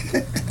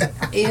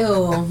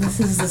 Ew, this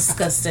is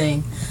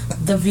disgusting.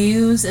 The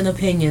views and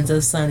opinions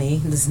of Sunny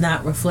does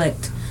not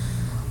reflect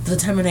the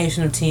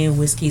determination of Tea and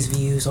Whiskey's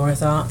views or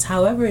thoughts.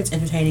 However, it's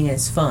entertaining and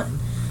it's fun.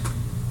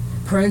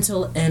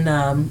 Parental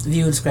and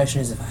viewer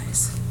discretion is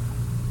advised.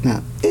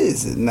 Now,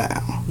 is it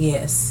now?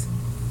 Yes.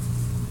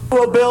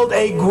 Will build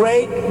a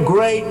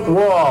great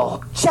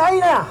wall.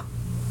 China!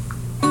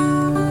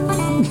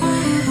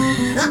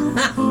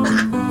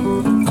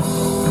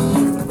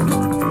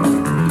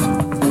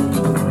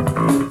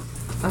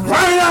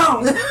 Right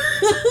on!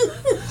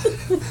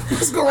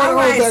 What's going on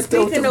Alright, back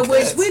there? speaking of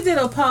which, we did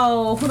a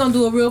poll. We're gonna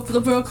do a real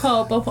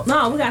poll.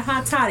 No, we got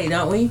hot toddy,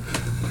 don't we?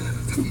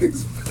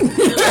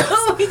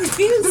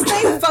 You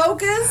stay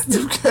focused.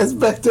 Them cats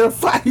back there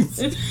fighting.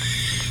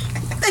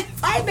 They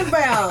fighting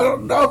about. I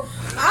don't know.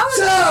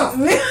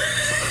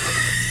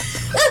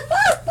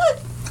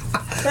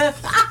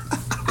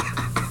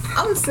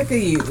 I'm sick of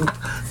you.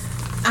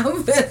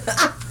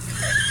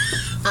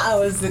 I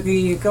was sick of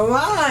you. Come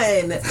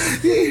on.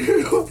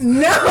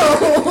 No.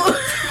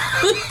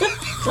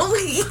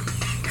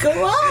 Come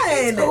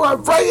on. Oh, I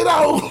bring it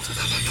on.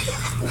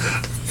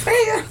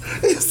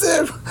 He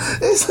said,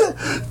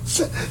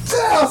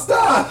 child,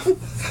 stop.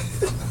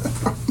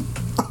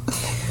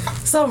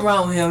 Something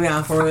wrong with him,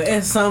 y'all, for real.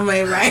 It's something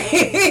ain't right.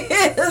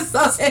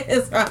 Something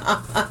is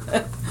wrong.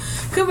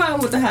 Come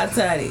on with the hot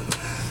toddy.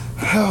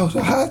 Oh,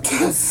 the hot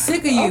toddy. I'm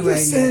sick of you I'm right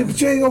just saying, now.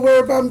 but you ain't gonna worry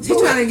about me. You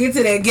trying to get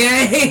to that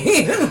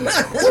game.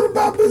 What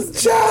about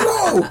Mr.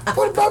 Child?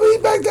 What about me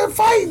back there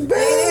fighting, man?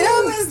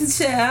 Yeah, Mr.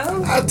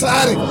 Child. Hot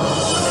toddy.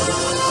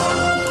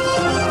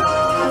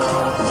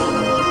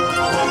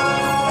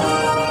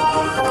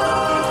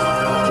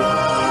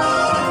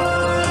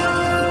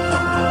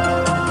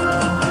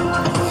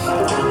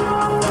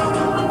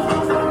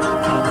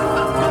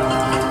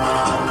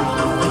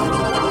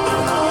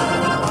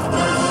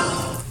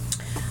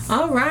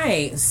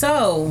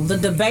 So the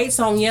debates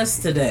on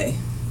yesterday,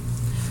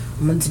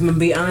 I'm gonna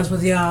be honest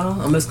with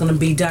y'all. I'm just gonna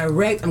be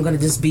direct. I'm gonna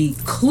just be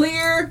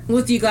clear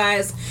with you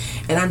guys,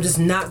 and I'm just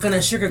not gonna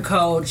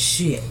sugarcoat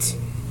shit.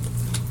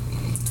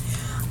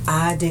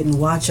 I didn't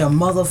watch a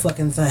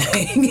motherfucking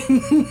thing.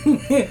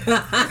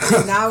 I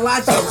did not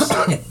watch that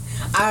shit.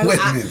 Wait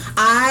a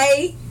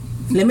minute.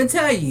 Let me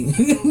tell you,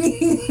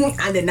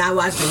 I did not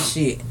watch that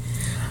shit.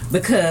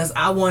 because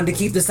I wanted to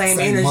keep the same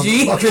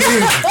energy. Keep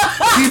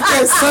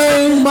that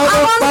same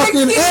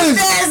motherfucking energy.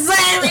 That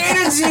same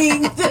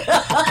energy.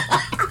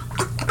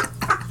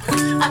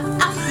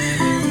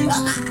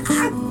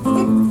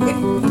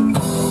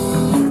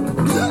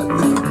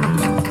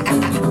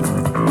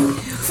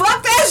 Fuck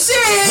that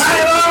shit.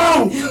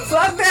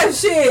 Fuck that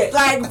shit.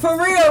 Like, for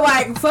real,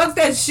 like, fuck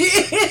that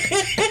shit.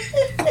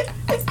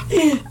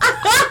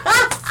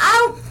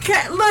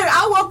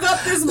 I woke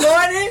up this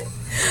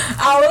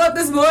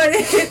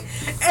morning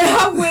and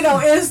I went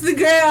on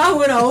Instagram, I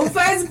went on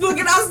Facebook,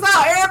 and I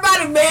saw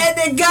everybody mad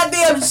that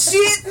goddamn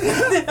shit.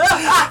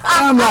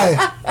 I'm like,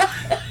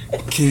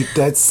 keep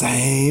that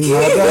same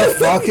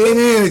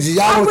motherfucking energy.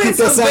 Y'all want to keep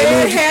that same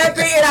energy?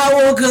 Happy, and I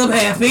woke up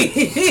happy.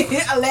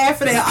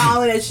 Laughing at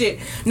all of that shit.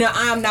 Now,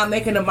 I'm not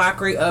making a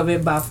mockery of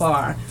it by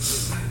far.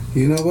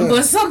 You know what?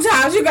 But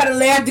sometimes you gotta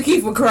laugh to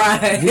keep from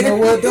crying. You know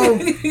what though?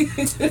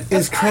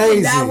 It's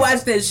crazy. I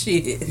watch that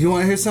shit. You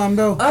want to hear something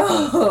though?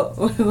 Oh,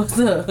 what's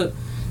up?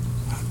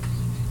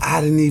 I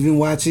didn't even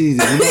watch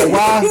either. You know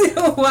why?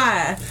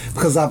 Why?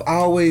 Because I've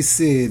always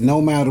said,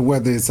 no matter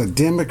whether it's a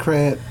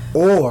Democrat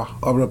or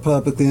a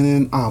Republican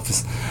in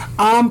office,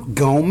 I'm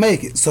gonna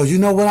make it. So you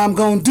know what I'm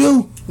gonna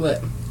do?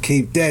 What?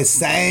 Keep that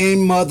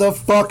same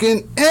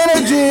motherfucking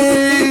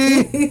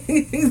energy.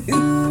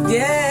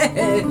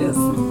 Yes.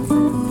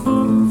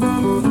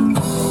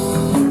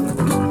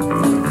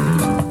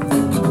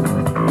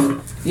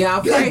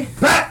 Y'all pray.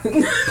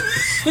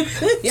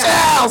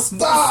 Y'all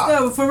stop.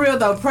 So, for real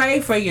though,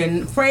 pray for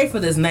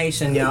this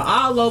nation, y'all.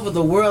 All over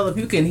the world, if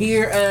you can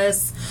hear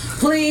us,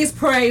 please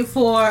pray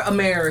for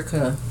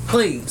America.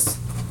 Please.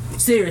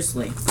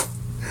 Seriously.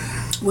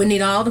 We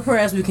need all the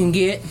prayers we can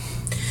get.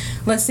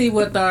 Let's see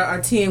what our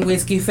tea and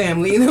whiskey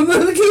family.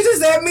 You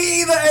just said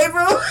me either,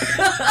 April.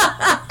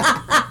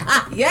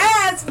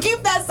 Yes,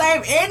 keep that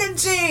same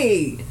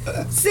energy.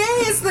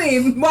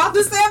 Seriously,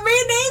 Walter said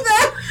me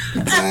neither.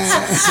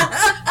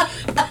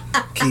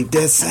 Keep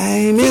that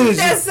same energy. Keep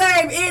that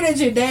same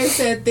energy. Dave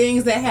said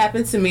things that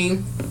happened to me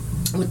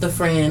with a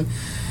friend.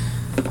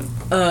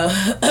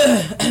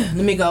 Let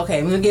me go. Okay,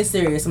 I'm gonna get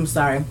serious. I'm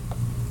sorry.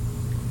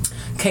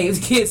 Cave's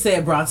Kid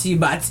said brought to you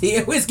by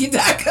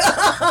TeaandWhiskey.com.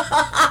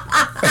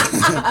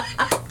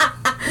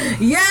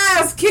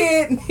 Yes,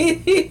 kid.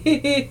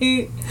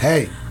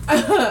 Hey.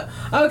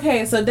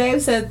 Okay, so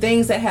Dave said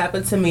things that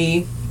happened to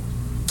me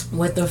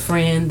with a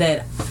friend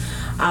that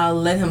I'll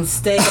let him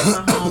stay at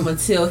my home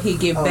until he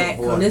get back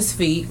on his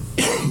feet.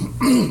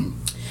 And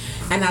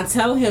I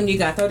tell him you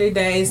got 30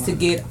 days to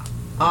get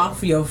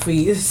off your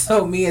feet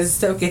so me and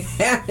Steph can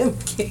have him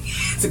get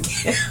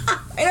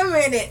Wait a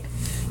minute.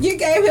 You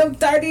gave him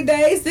 30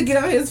 days to get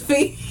on his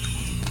feet?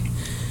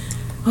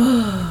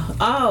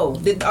 Or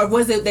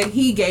was it that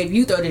he gave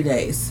you 30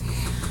 days?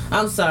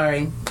 I'm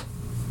sorry.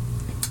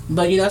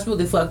 But that's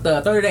really fucked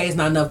up. 30 days is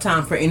not enough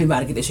time for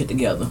anybody to get this shit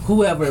together.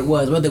 Whoever it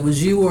was, whether it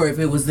was you or if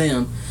it was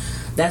them.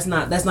 That's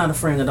not a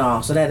friend at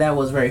all. So that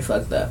was very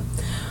fucked up.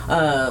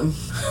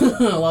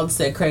 Walter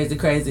said crazy.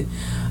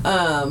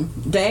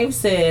 Dave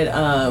said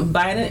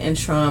Biden and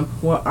Trump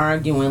were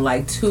arguing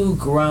like two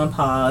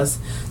grandpas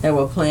that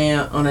were playing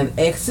on an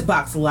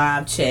Xbox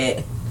Live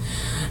chat.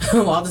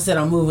 Walter said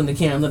I'm moving to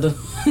Canada.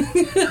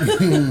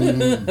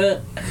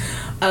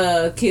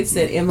 Kid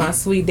said in my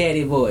sweet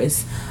daddy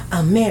voice,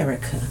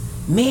 America,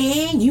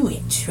 man, you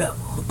in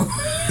trouble.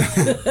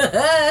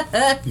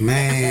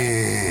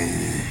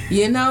 Man.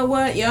 You know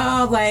what,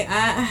 y'all? Like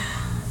I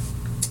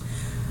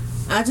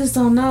just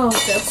don't know.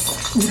 Don't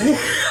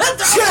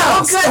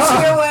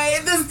cut you away.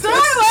 Just throw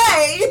it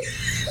away.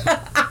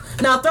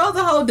 Now throw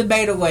the whole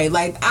debate away.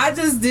 Like I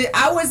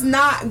was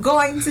not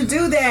going to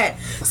do that.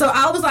 So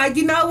I was like,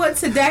 you know what?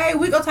 Today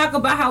we're gonna talk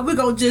about how we're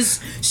gonna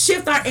just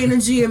shift our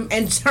energy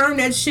and turn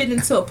that shit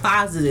into a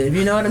positive.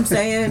 You know what I'm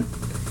saying?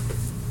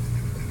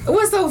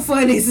 What's so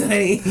funny,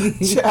 Sonny?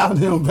 Child,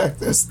 them back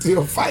there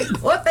still fighting.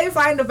 What they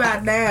fighting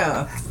about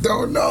now?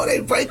 Don't know.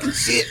 They breaking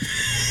shit.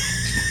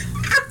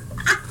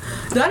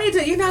 Do I need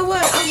to? You know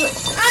what?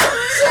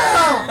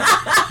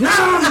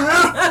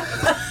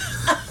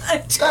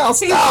 Child,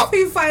 stop.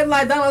 He fighting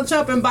like Donald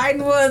Trump and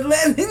Biden was.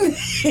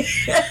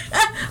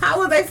 How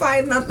were they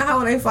fighting? How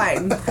were they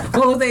fighting?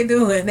 What were they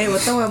doing? They were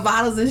throwing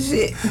bottles and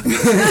shit.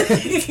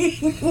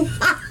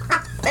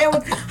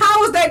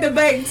 How was that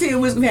debating Tea and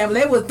Whiskey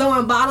family? They was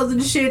throwing bottles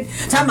and shit,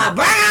 talking about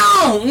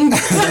brown.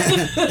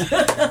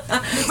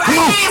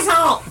 Brown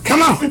asshole.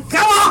 Come on.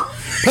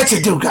 Let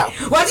your dude go.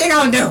 What you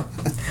gonna do?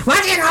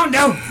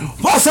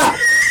 What's up?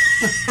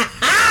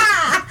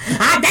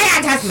 They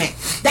ain't touch me.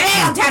 They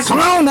ain't touch me. Come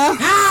on now. No.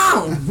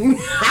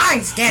 I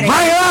ain't scared of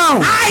Bring you. it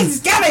on. I ain't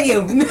scared of you.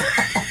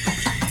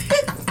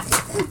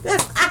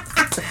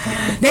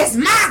 This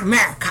my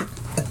America.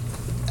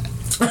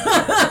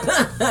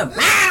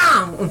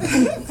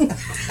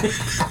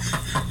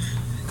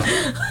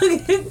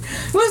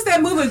 What's that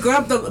movie,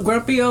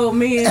 Grumpy Old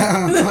Men?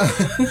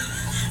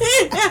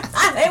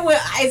 They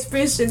went ice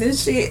fishing and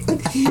shit.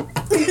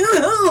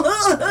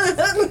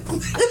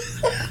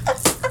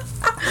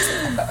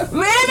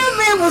 Man, that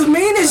man was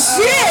mean as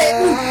shit.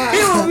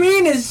 He was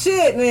mean as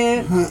shit,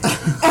 man.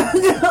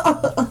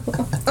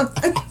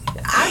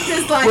 I'm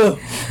just like,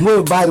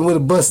 we'll Biden would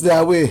have busted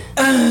out with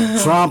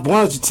Trump.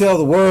 Why don't you tell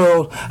the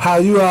world how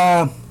you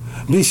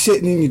be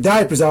shitting in your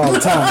diapers all the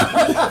time?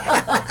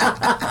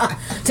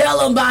 tell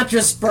them about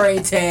your spray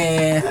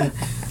tan.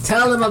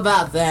 Tell them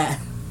about that.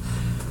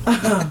 Bring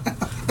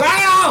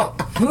on!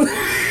 Bring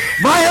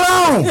it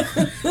on!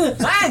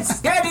 I ain't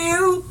scared of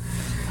you.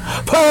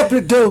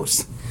 Public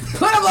dose.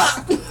 Put them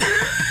up.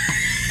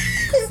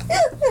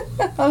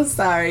 I'm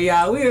sorry,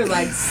 y'all. We were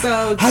like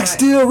so. I can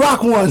still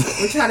rock one.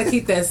 We're trying to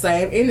keep that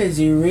same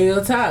energy,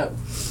 real talk.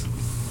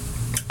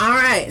 All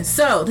right,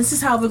 so this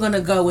is how we're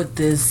gonna go with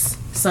this,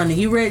 Sonny.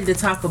 You ready to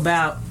talk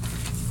about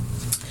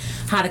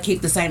how to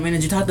keep the same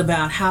energy? Talked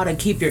about how to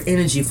keep your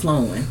energy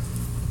flowing.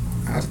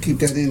 How to keep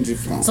that energy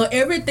flowing. So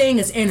everything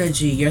is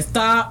energy. Your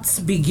thoughts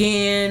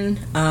begin,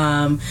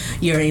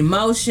 your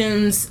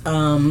emotions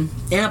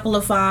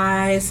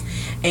amplifies,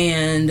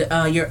 and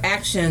your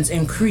actions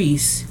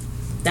increase.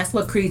 That's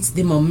what creates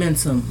the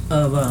momentum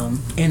of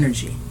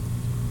energy.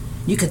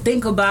 You can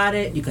think about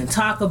it, you can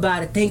talk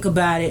about it, think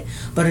about it,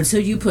 but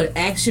until you put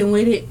action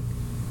with it,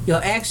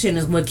 your action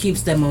is what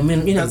keeps that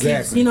momentum. You know,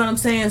 exactly. You know what I'm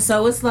saying?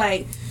 So it's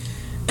like,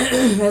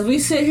 as we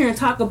sit here and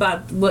talk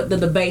about what the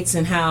debates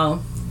and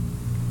how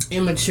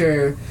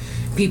immature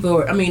people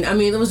were, I mean,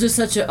 there was just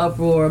such an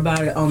uproar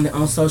about it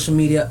on social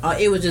media.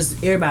 It was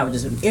just everybody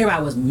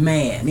was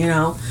mad, you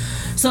know.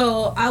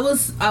 So I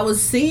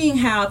was seeing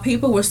how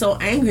people were so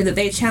angry that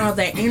they channeled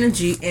that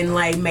energy and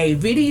like made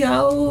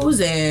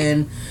videos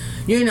and,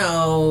 you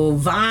know,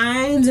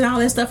 vines and all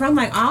that stuff. I'm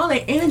like, all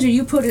that energy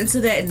you put into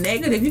that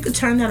negative, you could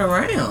turn that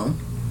around.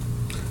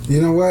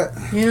 You know what?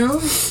 You know?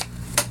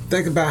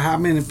 Think about how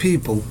many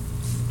people.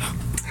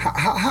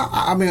 How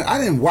I mean, I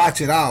didn't watch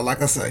it all,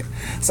 like I say.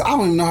 So I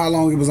don't even know how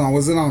long it was on.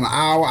 Was it on an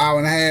hour, hour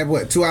and a half?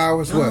 What, 2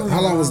 hours? What?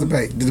 How long was the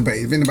debate?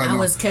 If anybody knows. I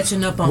was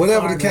catching up on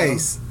whatever Fargo. The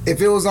case. If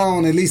it was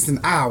on at least an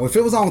hour, if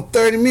it was on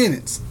 30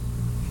 minutes,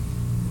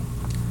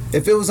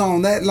 if it was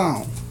on that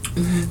long,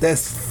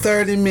 that's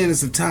 30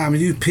 minutes of time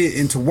you put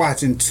into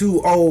watching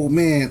two old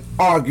men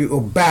argue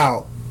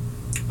about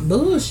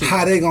bullshit.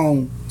 How they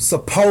gonna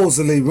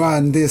supposedly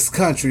run this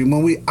country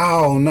when we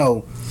all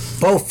know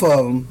both of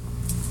them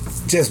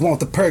just want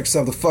the perks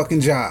of the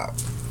fucking job.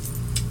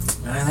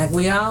 Like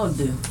we all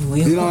do.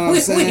 You know what I'm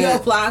saying? We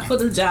apply for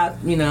the job,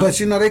 you know. But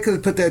you know, they could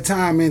have put that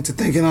time into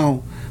thinking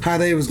on how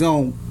they was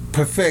gonna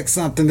perfect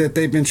something that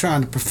they've been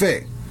trying to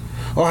perfect,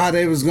 or how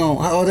they was gonna.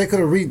 Oh, they could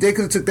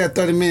have took that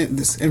 30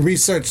 minutes and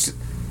researched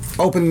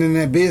opening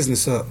that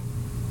business up.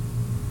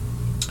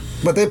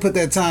 But they put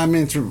that time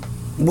into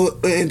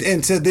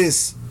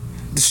this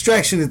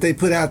distraction that they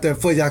put out there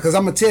for y'all. Because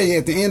I'm gonna tell you,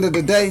 at the end of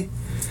the day,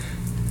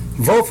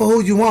 vote for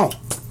who you want.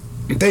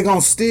 They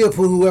gonna still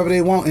put whoever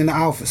they want in the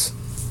office.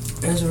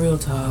 That's real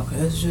talk.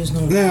 It's just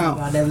no now,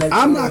 about that.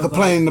 I'm not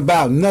complaining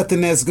about nothing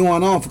that's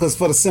going on, because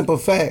for the simple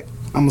fact,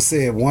 I'm gonna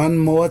say it one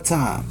more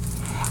time.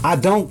 I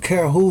don't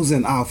care who's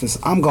in office.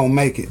 I'm gonna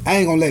make it. I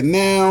ain't gonna let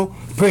now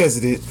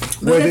president,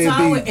 whether it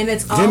be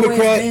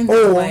Democrat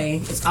or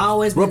it's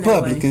always been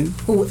Republican,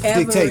 that way.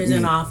 Whoever is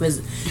in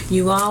office,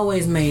 you've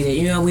always made it.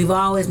 You know, we've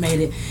always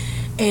made it.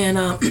 And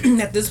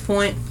at this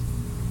point,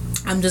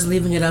 I'm just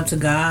leaving it up to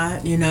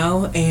God, you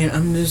know, and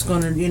I'm just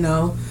gonna, you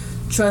know,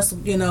 trust,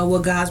 you know,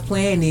 what God's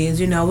plan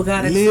is. You know, we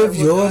gotta live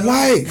your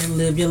life and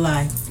live your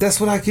life. That's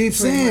what I keep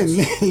saying.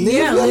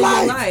 Live your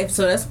life.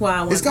 So that's why I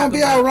want. It's gonna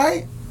be all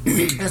right.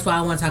 That's why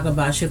I want to talk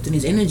about shifting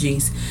these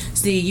energies.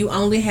 See, you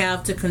only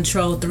have to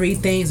control 3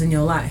 things in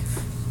your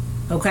life.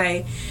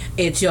 Okay,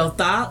 it's your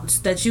thoughts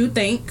that you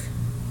think,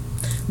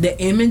 the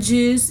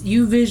images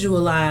you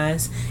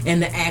visualize,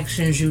 and the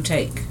actions you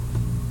take.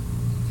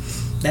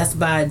 That's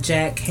by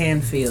Jack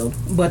Canfield.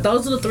 But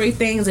those are the 3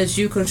 things that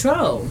you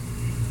control.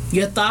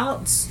 Your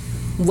thoughts,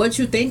 what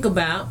you think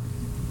about,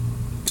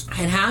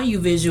 and how you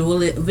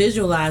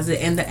visualize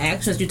it, and the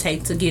actions you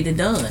take to get it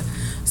done.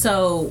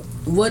 So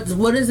what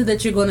is it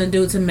that you're going to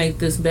do to make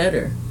this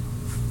better?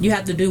 You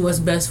have to do what's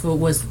best for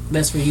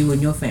you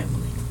and your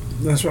family.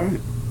 That's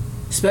right.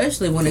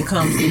 Especially when it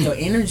comes to your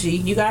energy.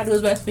 You got to do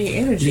what's best for your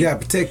energy. You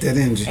got to protect that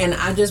energy. And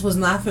I just was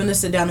not finna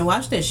sit down and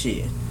watch that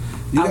shit.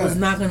 I was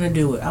not gonna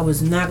do it.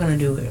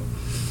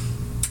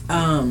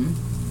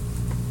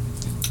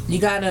 You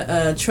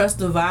gotta trust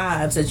the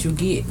vibes that you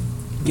get.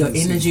 Your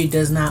energy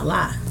does not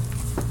lie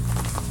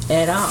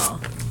at all.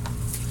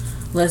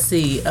 Let's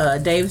see.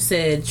 Dave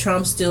said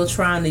Trump's still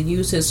trying to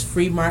use his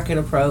free market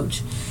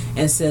approach,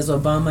 and says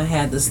Obama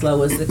had the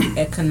slowest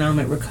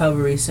economic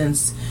recovery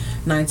since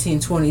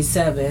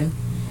 1927.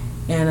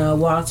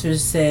 And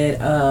Walters said,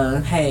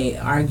 "Hey,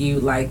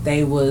 argued like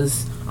they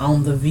was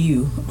on The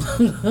View."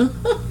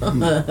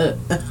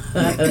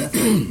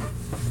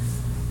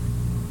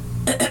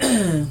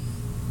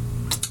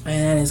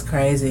 Man, that is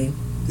crazy.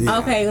 Yeah.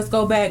 Okay, let's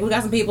go back. We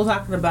got some people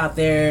talking about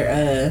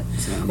their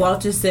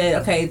Walter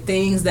said, okay,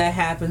 things that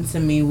happened to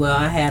me. Well,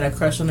 I had a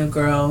crush on a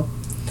girl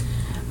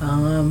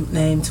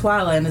named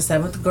Twyla in the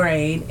 7th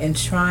grade and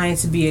trying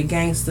to be a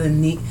gangster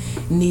need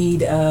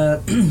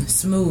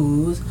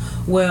smooth.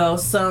 Well,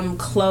 someone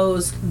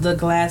closed the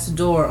glass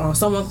door on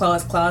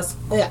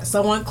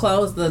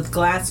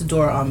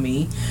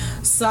me.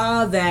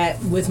 Saw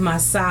that with my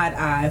side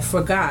eye,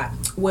 forgot.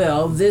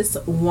 Well, this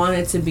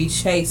wanted to be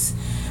chase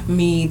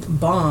me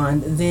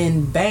Bond,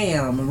 then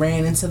bam,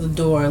 ran into the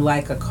door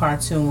like a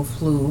cartoon,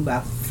 flew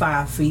about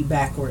 5 feet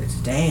backwards.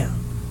 Damn.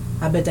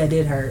 I bet that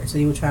did hurt. So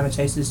you were trying to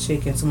chase this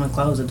chick and someone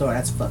closed the door.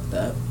 That's fucked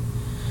up.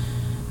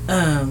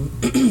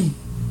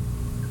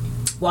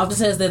 Walter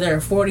says that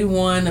they're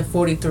 41 and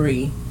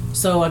 43.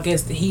 So I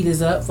guess the Heat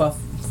is up for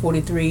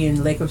 43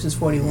 and Lakers is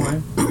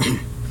 41.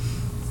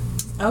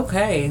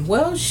 Okay.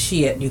 Well,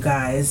 shit, you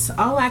guys.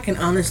 All I can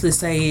honestly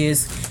say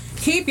is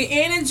keep your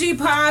energy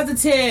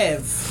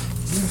positive.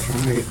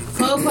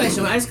 Poll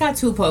question. I just got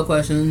 2 poll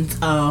questions.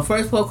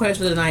 First poll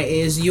question of the night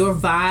is: your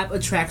vibe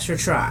attracts your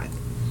tribe.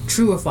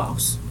 True or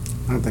false?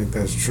 I think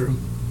that's true.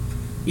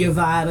 Your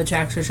vibe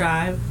attracts your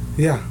tribe?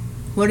 Yeah.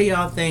 What do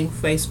y'all think,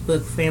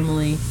 Facebook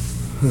family?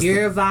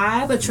 Your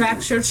vibe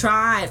attracts your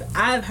tribe.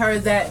 I've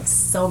heard that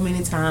so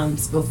many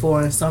times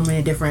before in so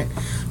many different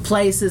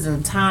places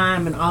and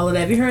time and all of that.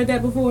 Have you heard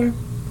that before?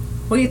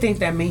 What do you think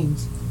that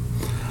means?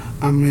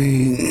 I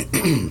mean,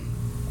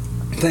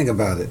 think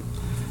about it.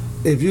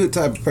 If you're the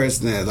type of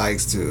person that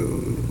likes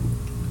to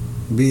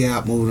be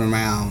out moving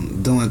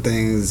around doing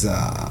things,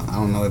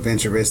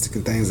 adventuristic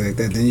and things like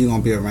that, then you're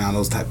going to be around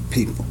those type of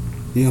people.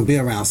 You're going to be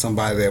around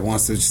somebody that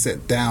wants to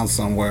sit down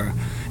somewhere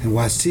and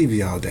watch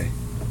TV all day.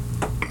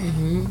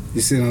 Mm-hmm.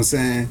 You see what I'm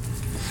saying?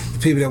 The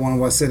people that want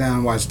to sit down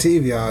and watch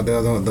TV all day,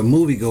 the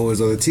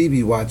moviegoers or the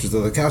TV watchers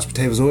or the couch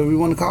potatoes, or whatever you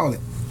want to call it,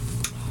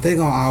 they're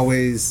going to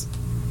always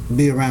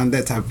be around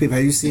that type of people.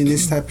 Have you seen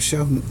this type of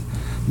show?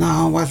 No, I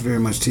don't watch very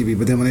much TV,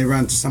 but then when they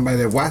run to somebody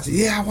that watches,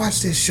 yeah, I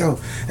watched this show.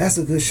 That's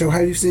a good show.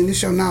 Have you seen this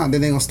show? No,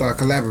 then they're going to start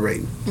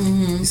collaborating.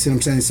 Mm-hmm. You see what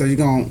I'm saying? So you're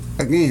going to,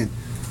 again,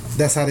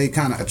 that's how they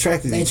kind of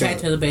attracted each other. They attract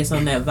each other based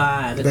on that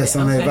vibe. Based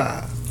on that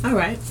vibe. All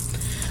right.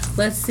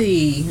 Let's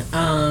see.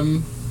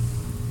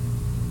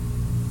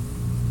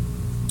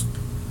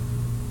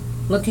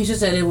 Lakeisha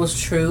said it was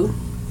true.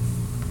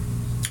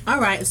 All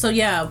right. So,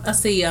 yeah, I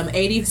see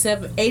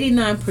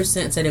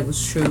 89% said it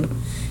was true.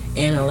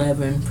 And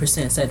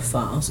 11% said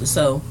false.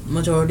 So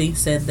majority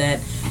said that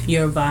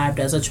your vibe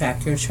does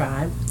attract your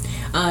tribe.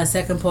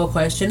 Second poll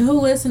question: who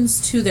listens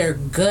to their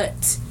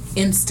gut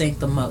instinct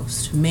the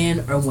most,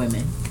 men or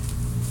women?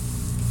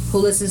 Who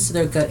listens to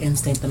their gut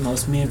instinct the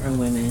most, men or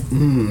women?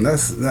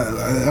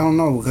 I don't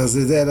know, because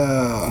is that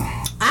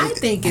I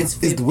think it's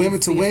 50, is the women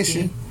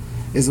tuition.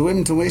 Is the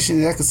women tuition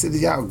that consider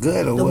y'all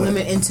good or the what? The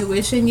women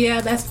intuition,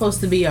 yeah, that's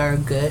supposed to be our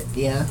gut,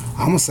 yeah.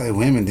 I'm gonna say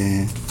women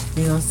then.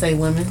 You gonna say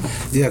women?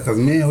 Yeah, because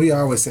men, we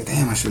always say,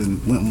 damn, I should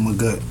have went with my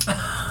gut.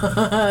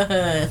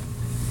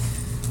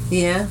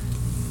 Yeah.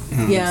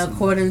 Yeah,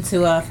 according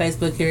to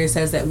Facebook here, it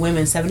says that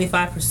women,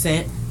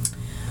 75%,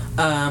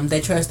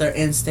 they trust their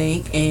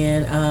instinct,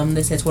 and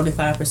they said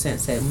 25%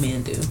 said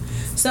men do.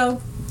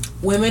 So,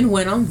 women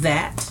went on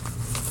that.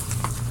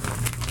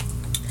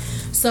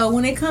 So,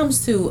 when it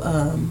comes to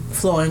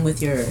flowing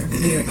with your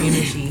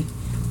energy,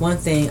 one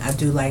thing I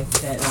do like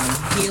that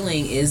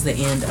healing is the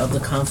end of the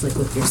conflict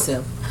with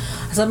yourself.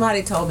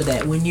 Somebody told me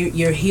that when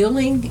you're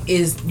healing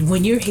is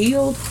when you're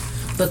healed,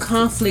 the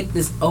conflict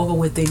is over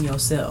within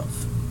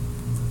yourself.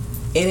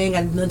 It ain't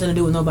got nothing to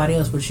do with nobody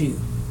else but you.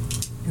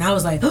 And I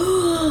was like,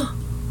 oh,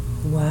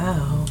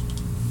 wow.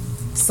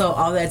 So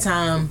all that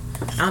time,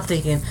 I'm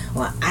thinking,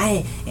 well,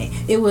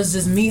 it was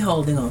just me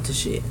holding on to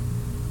shit.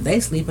 They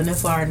sleeping and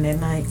farting at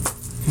night.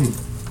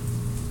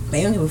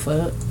 They don't give a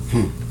fuck.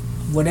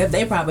 Whatever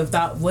they probably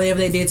thought, whatever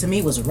they did to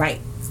me was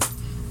right.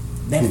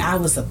 That I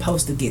was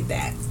supposed to get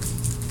that.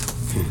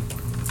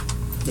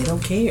 They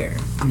don't care.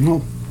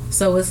 No.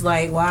 So it's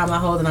like, why am I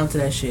holding on to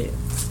that shit?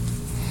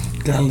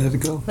 Gotta let it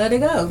go. Let it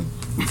go.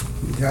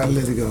 You gotta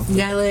let it go. You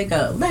gotta let it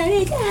go. Let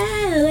it go.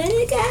 Let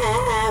it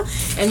go.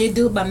 And you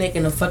do it by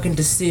making a fucking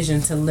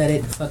decision to let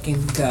it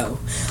fucking go.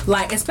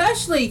 Like,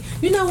 especially,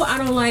 you know what I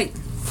don't like?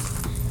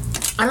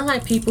 I don't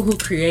like people who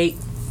create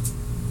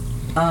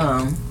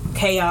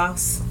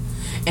chaos,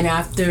 and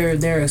after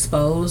they're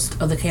exposed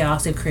of the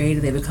chaos they've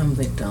created, they become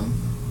victim.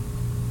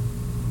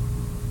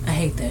 I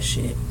hate that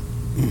shit.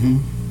 Mm-hmm.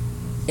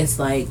 It's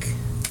like,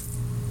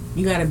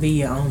 you gotta be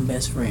your own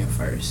best friend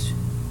first.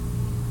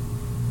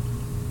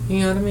 You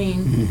know what I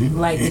mean? Mm-hmm.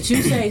 Like, did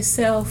you say,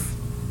 self,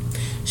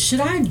 should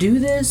I do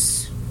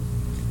this?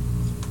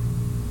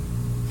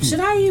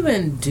 Should I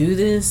even do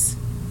this?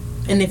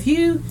 And if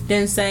you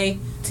then say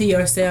to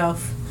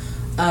yourself,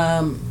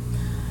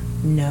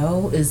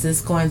 no, is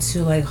this going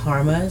to like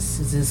harm us?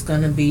 Is this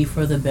going to be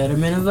for the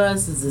betterment of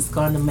us? Is this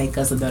going to make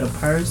us a better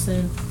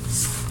person?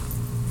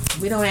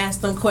 We don't ask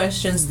them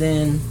questions,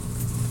 then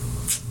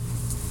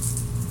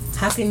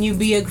how can you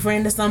be a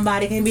friend to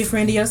somebody? Can you be a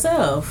friend to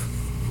yourself?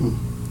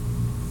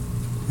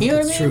 You know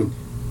what I mean? True.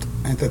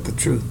 Ain't that the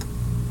truth?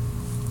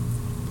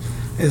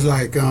 It's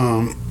like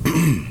you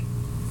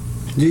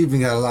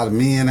even got a lot of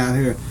men out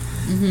here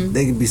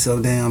they can be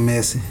so damn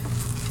messy.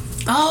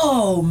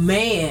 Oh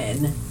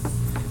man.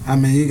 I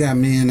mean, you got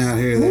men out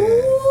here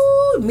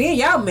that. Ooh, me and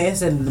y'all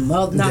messing the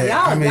mother. No, Yeah,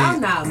 y'all, I mean- y'all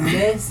not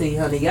messy,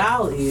 honey.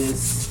 Y'all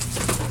is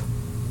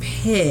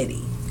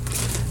petty.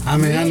 I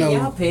mean, I Man, know.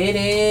 y'all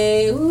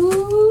petty.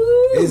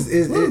 Ooh.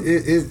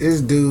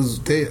 It's dudes.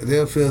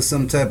 They'll feel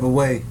some type of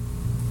way,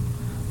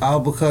 all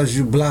because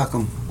you block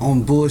them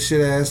on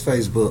bullshit ass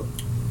Facebook.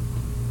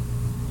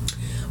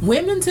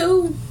 Women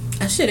too.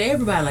 I shit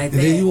everybody like that.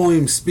 And then you won't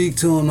even speak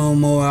to them no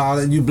more. All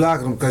that you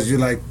block them because you're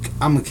like,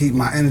 I'm gonna keep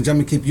my energy. I'm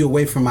gonna keep you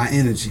away from my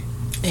energy.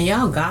 And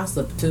y'all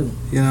gossip too.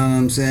 You know what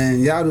I'm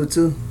saying? Y'all do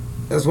too.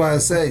 That's why I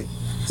say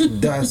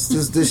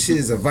this shit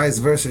is a vice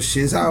versa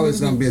shit. It's always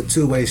gonna be a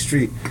two-way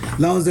street. As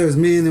long as there's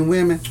men and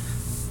women,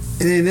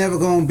 it ain't never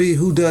gonna be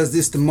who does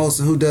this the most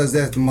and who does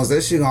that the most.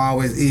 That shit gonna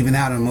always even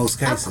out in most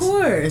cases.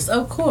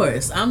 Of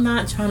course. I'm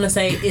not trying to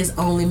say it's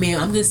only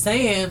men. I'm just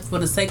saying, for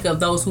the sake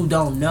of those who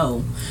don't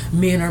know,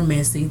 men are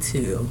messy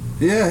too.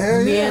 Yeah,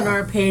 hell yeah. Men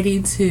are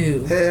petty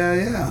too. Hell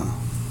yeah.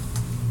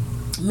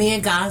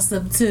 Men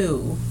gossip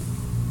too.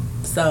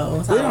 So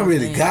that's We all don't I'm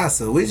really saying.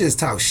 gossip. We just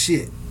talk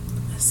shit.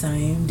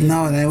 Same.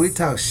 No, man, we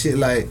talk shit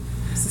like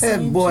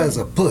that boy is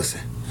a pussy.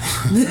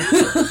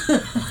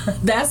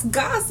 That's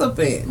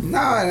gossiping. No,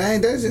 it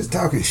ain't. That's just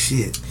talking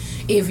shit.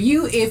 If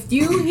you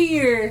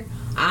hear,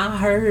 I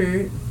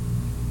heard,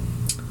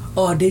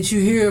 or did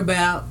you hear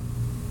about?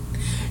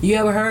 You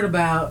ever heard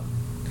about?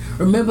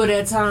 Remember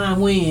that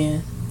time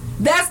when?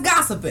 That's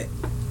gossiping.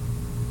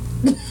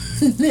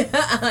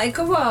 Like,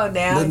 come on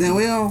now. But then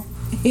we don't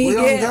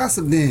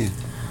gossip then.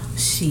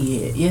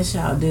 Shit, yes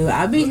y'all do.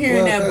 I be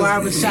hearing Well, that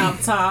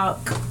barbershop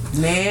talk,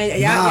 man.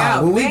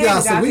 Y'all, when we man,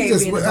 gossip, y'all we can't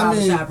just. be in the I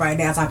mean, barbershop right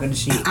now talking to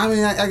shit. I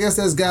mean, I guess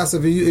that's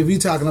gossip. If you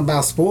talking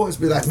about sports,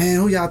 be like, man,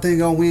 who y'all think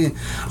gonna win?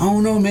 I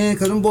don't know, man,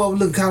 cause them boys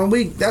look kind of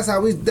weak. That's how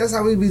we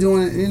be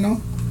doing it, you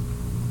know.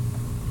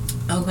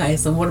 Okay,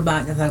 so what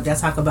about y'all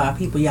talk about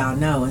people y'all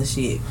know and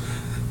shit?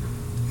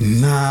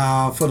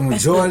 Nah, for the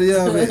majority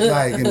of it,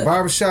 like in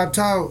barbershop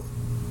talk,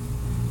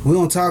 we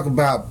don't talk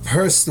about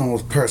personal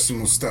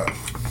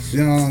stuff.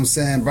 You know what I'm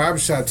saying?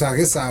 Barbershop talk,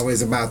 it's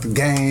always about the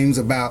games,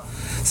 about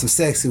some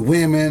sexy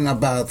women,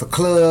 about the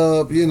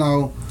club, you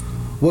know,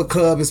 what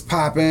club is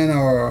popping,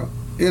 or,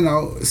 you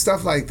know,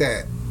 stuff like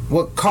that.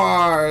 What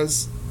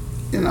cars,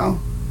 you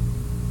know,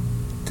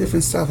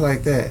 different stuff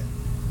like that.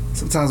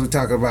 Sometimes we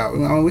talk about,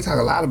 we talk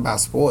a lot about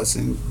sports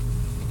and.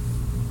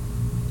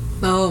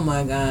 Oh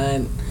my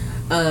God.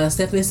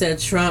 Stephanie said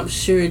Trump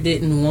sure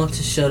didn't want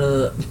to shut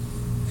up.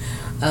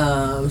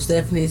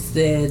 Stephanie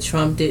said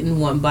Trump didn't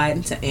want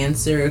Biden to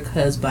answer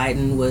because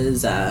Biden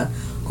was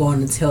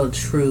going to tell the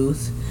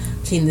truth.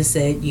 Tina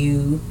said,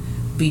 you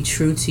be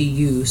true to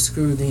you,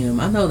 screw them.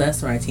 I know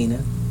that's right,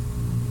 Tina.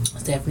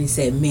 Stephanie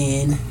said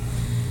men.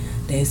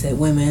 They said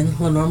women.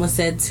 Lenorma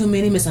said too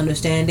many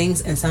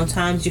misunderstandings, and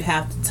sometimes you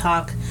have to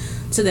talk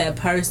to that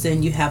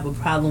person you have a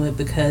problem with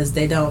because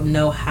they don't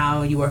know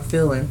how you are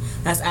feeling.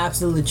 That's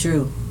absolutely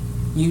true.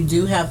 You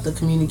do have to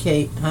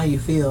communicate how you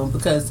feel,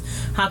 because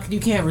you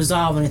can't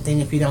resolve anything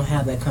if you don't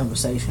have that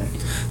conversation.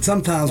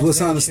 Sometimes what's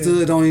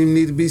understood don't even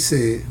need to be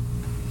said.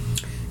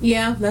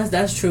 Yeah,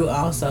 that's true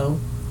also.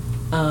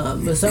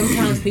 But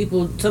sometimes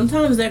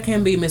there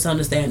can be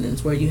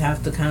misunderstandings where you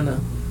have to kind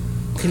of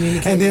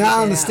communicate. And then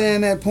I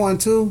understand that point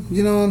too,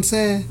 you know what I'm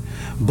saying?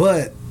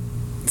 But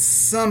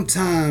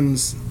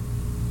sometimes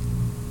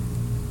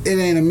it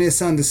ain't a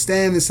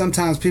misunderstanding.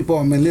 Sometimes people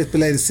are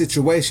manipulate a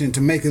situation to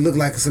make it look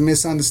like it's a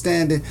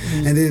misunderstanding,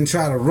 and then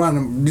try to run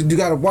them. You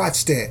got to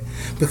watch that,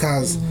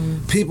 because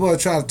people are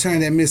trying to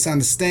turn that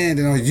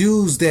misunderstanding or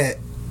use that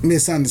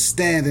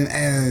misunderstanding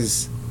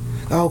as,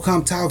 oh,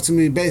 come talk to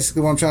me.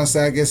 Basically what I'm trying to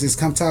say, I guess, is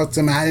come talk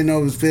to me. I didn't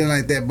know it was feeling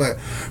like that, but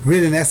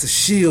really that's a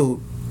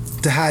shield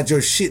to hide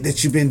your shit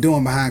that you've been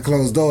doing behind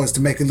closed doors to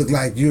make it look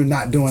like you're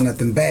not doing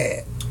nothing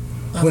bad.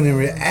 When in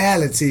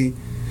reality,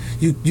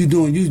 you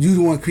the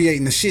one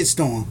creating the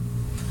shitstorm.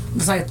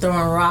 It's like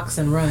throwing rocks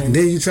and running.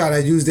 Then you try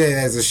to use that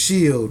as a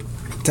shield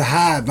to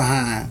hide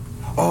behind.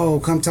 Oh,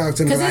 come talk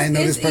to me. I didn't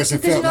know this person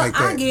felt like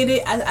that. I get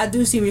it. I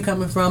do see where you're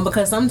coming from,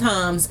 because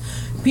sometimes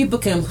people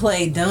can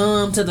play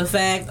dumb to the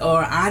fact,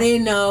 or I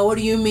didn't know. What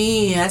do you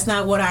mean? That's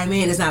not what I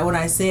meant. It's not what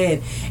I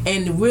said.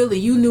 And really,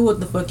 you knew what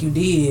the fuck you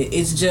did.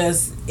 It's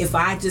just, if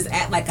I just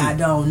act like I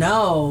don't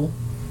know.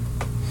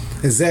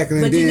 Exactly.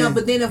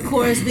 But then of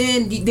course,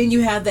 then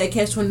you have that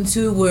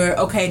catch-22 where,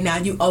 okay, now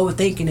you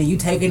overthinking it, you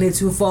taking it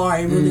too far.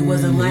 It really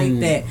wasn't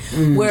like that.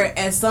 Where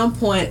at some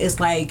point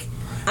it's like,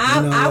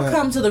 I've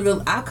come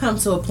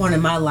to a point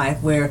in my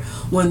life where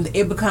when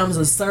it becomes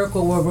a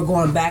circle where we're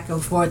going back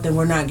and forth and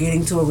we're not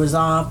getting to a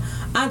resolve,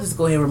 I just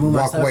go ahead and remove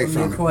myself from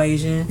the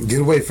equation. Get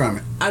away from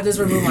it. I just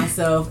remove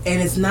myself,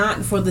 and it's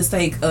not for the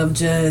sake of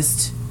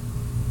just,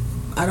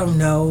 I don't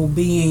know,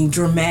 being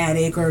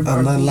dramatic or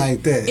nothing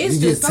like that. It's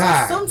you just get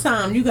tired.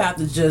 Sometimes you got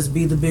to just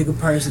be the bigger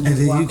person and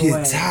then walk you get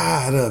away.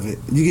 tired of it.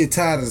 You get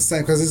tired of the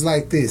same, because it's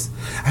like this.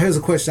 Here's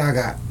a question I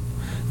got,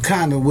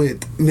 kind of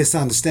with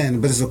misunderstanding,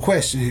 but it's a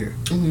question here.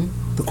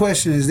 The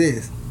question is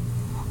this: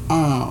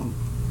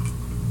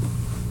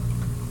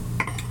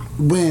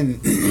 when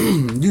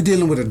you're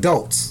dealing with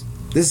adults,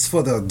 this is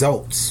for the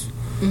adults.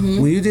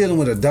 When you're dealing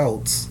with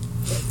adults,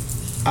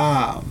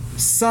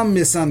 some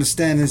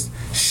misunderstandings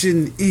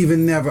shouldn't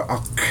even never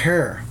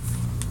occur.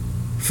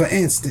 For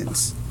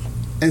instance,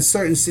 in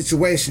certain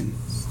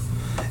situations,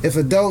 if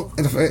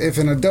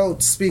an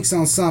adult speaks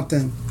on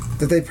something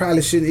that they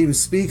probably shouldn't even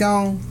speak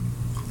on,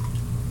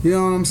 you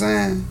know what I'm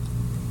saying?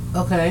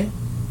 Okay.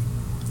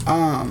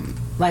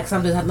 Like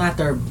something that's not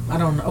their, I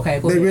don't know. Okay.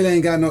 They really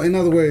ain't got no. In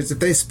other words, if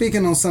they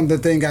speaking on something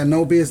that they ain't got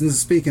no business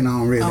speaking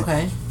on, really.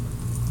 Okay.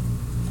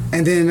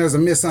 And then there's a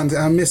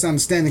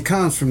misunderstanding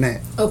comes from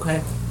that.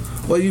 Okay.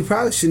 Well, you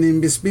probably shouldn't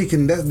even be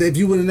speaking. If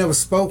you would have never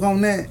spoke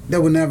on that,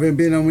 there would never have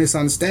been no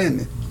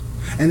misunderstanding.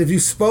 And if you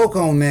spoke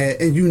on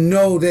that and you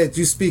know that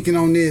you're speaking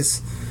on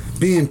this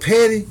being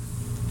petty,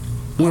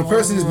 when a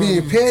person is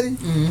being petty,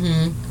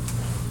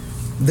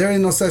 there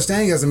ain't no such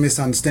thing as a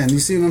misunderstanding. You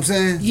see what I'm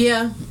saying?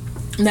 Yeah.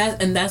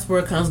 That's where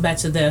it comes back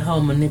to that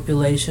whole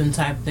manipulation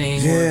type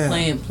thing. Yeah.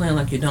 Or playing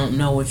like you don't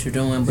know what you're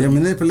doing. But yeah,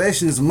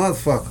 manipulation is a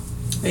motherfucker.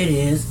 It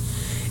is.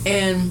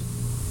 And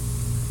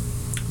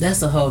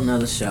that's a whole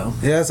nother show.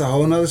 Yeah, that's a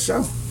whole nother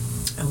show.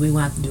 And we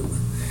want to do it.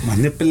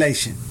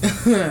 Manipulation.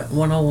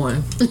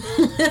 101.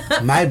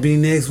 Might be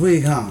next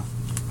week, huh?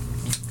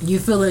 You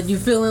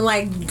feeling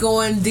like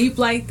going deep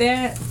like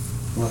that?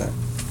 What?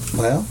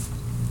 Well,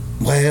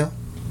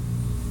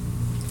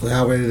 we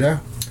already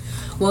there.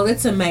 Well,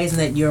 it's amazing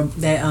that you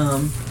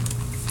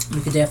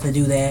could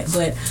definitely do that.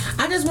 But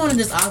I just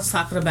wanted to I was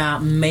talking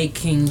about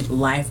making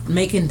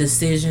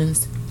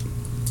decisions.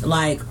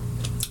 Like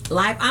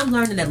life, I'm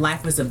learning that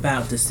life is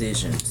about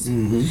decisions,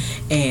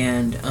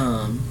 and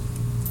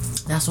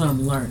that's what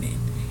I'm learning.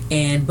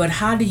 But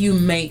how do you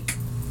make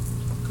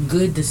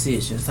good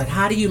decisions? Like,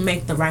 how do you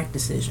make the right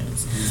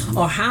decisions,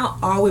 or how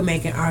are we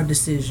making our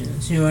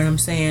decisions? You know what I'm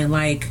saying?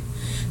 Like,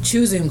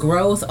 choosing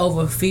growth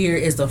over fear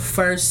is the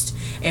first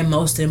and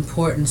most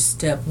important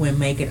step when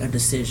making a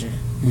decision.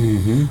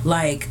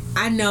 Like,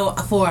 I know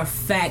for a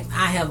fact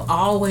I have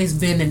always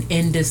been an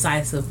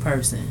indecisive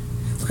person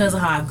because of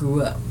how I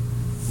grew up.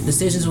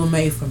 Decisions were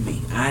made for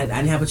me. I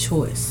didn't have a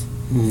choice.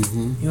 You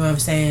know what I'm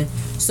saying?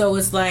 So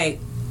it's like,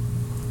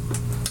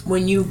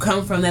 when you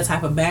come from that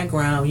type of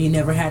background, you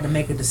never had to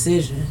make a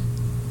decision.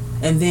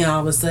 And then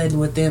all of a sudden,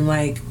 within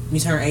like, you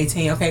turn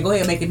 18, okay, go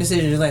ahead and make a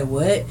decision. It's like,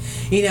 what?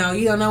 You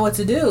don't know what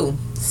to do.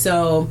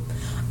 So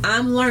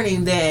I'm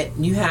learning that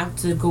you have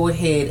to go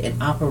ahead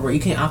and operate.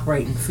 You can't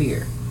operate in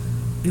fear.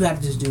 You have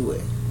to just do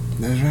it.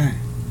 That's right.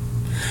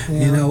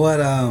 Yeah. You know what?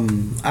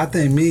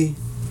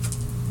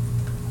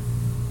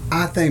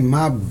 I think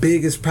my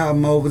biggest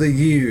problem over the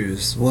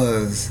years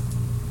was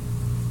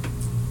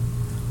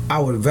I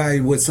would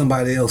value what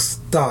somebody else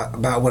thought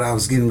about what I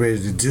was getting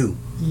ready to do.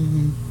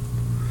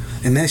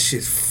 And that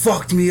shit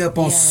fucked me up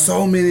on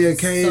so many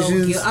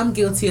occasions. I'm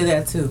guilty of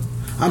that too.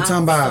 I'm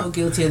talking about. So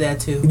guilty of that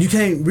too. You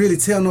can't really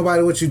tell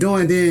nobody what you're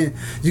doing. Then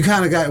you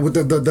kind of got with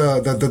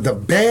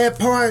the bad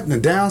part and the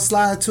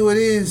downslide to it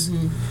is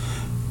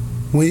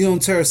when you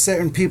don't tell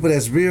certain people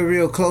that's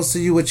real close to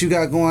you what you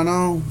got going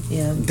on.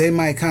 Yeah, they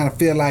might kind of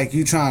feel like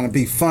you trying to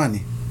be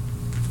funny.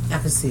 I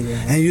can see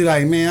that. And you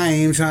like, man, I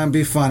ain't even trying to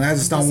be funny. I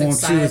just don't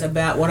want you.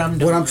 About what I'm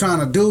doing. What I'm trying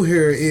to do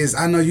here is,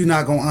 I know you're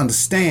not gonna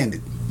understand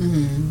it.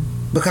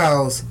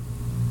 Because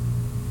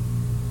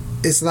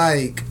it's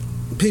like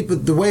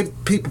the way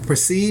people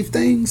perceive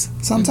things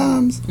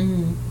sometimes.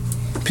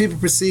 People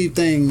perceive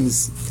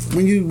things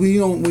when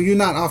you're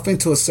not off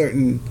into a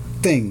certain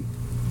thing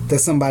that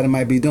somebody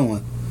might be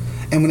doing,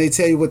 and when they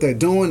tell you what they're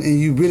doing and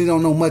you really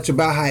don't know much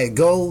about how it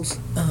goes,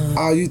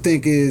 all you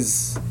think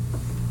is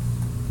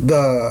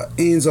the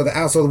ins or the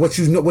outs or what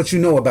you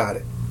know about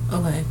it.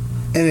 Okay.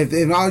 And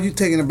if all you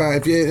taking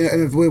about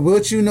if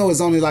what you know is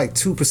only like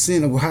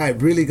 2% of how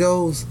it really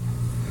goes,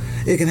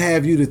 it can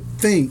have you to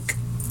think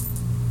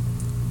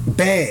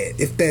bad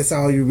if that's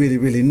all you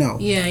really know.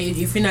 Yeah,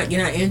 if you're not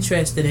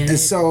interested in it. And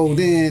so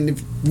then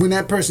when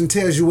that person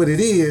tells you what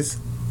it is,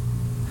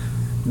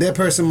 that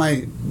person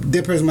might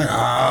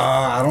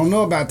I don't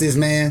know about this,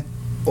 man.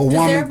 Or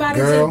woman,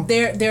 girl.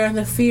 They're in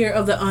the fear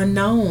of the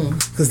unknown.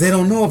 Because they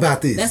don't know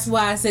about this. That's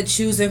why I said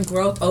choosing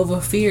growth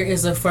over fear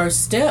is the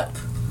first step.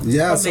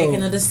 Yeah, for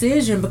making a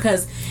decision.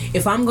 Because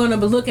if I'm going to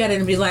look at it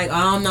and be like,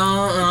 oh no,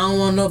 I don't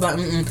want to know about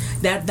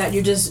that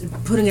you're just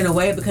putting it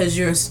away because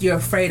you're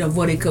afraid of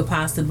what it could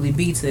possibly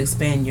be to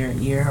expand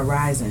your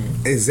horizon.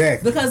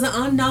 Exactly. Because the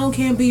unknown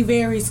can be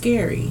very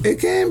scary. It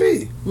can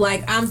be.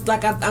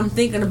 I'm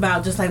thinking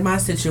about just like my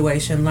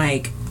situation.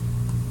 Like,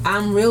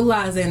 I'm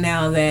realizing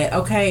now that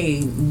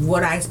okay,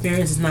 what I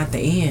experience is not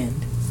the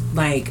end.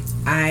 Like,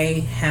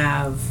 I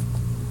have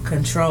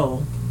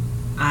control.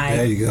 I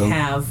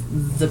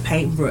have the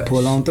paintbrush.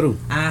 Pull on through.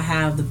 I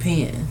have the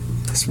pen.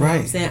 That's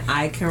right. I'm saying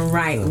I can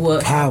write the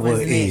what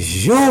power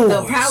is yours.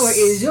 The power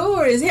is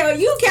yours. Hell,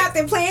 you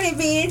Captain Planet,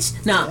 bitch.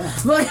 No,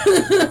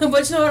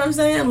 but you know what I'm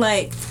saying?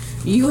 Like,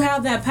 you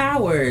have that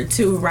power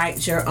to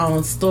write your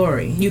own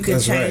story. You can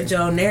change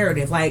your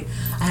narrative. Like,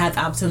 I had the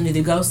opportunity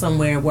to go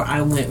somewhere where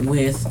I went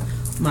with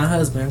my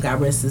husband,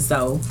 God rest his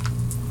soul,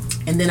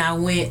 And then I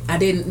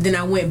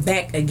went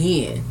back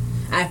again.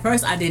 At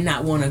first, I did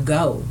not want to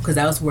go because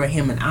that was where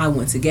him and I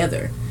went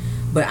together.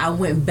 But I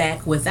went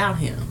back without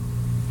him.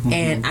 Mm-hmm.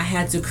 And I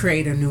had to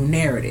create a new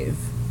narrative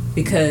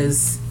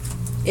because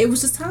it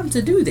was just time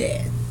to do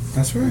that.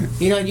 That's right.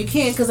 You know, you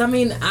can't, because I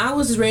mean, I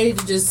was ready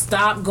to just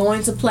stop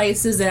going to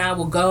places that I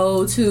would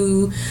go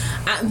to.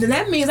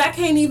 That means I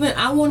can't even,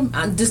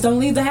 I just don't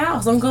leave the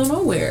house. Don't go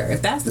nowhere.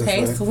 If that's the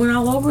case, right. We're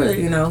all over it,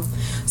 you know.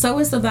 So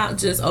it's about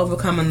just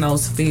overcoming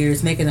those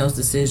fears, making those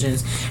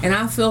decisions. And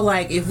I feel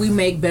like if we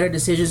make better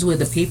decisions with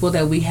the people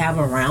that we have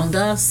around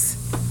us,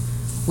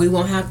 we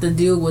won't have to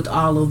deal with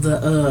all of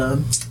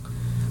the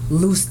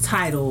loose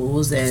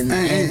titles and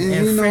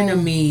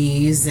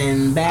frenemies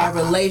and bad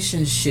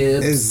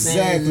relationships.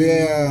 Exactly.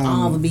 And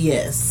all the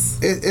BS.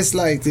 It's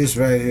like this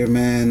right here,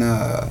 man.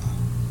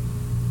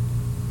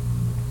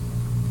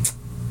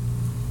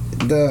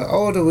 The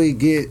older we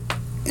get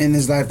in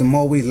this life, the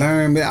more we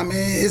learn. But I mean,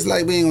 it's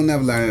like we ain't gonna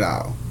never learn it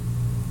all.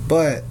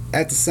 But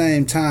at the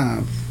same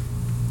time,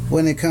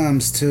 when it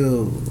comes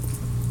to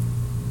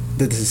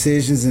the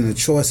decisions and the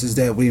choices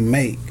that we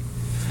make,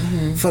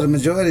 for the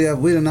majority of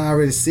we done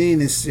already seen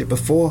this shit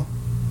before.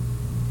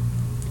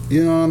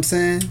 You know what I'm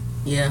saying?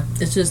 Yeah,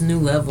 it's just new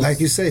levels. Like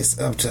you say, it's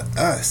up to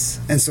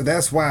us. And so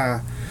that's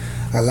why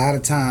a lot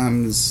of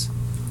times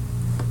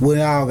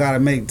we all got to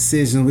make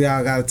decisions. We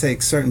all got to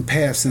take certain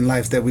paths in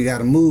life that we got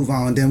to move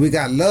on. Then we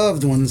got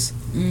loved ones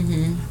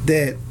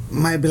that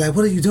might be like,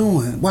 what are you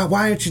doing?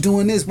 Why aren't you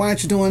doing this? Why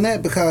aren't you doing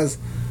that? Because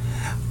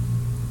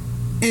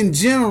in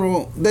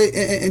general,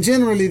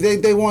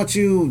 they want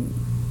you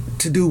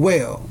to do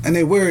well, and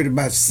they worried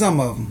about some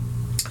of them.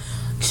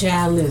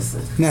 Child,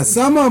 listen. Now,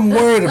 some of them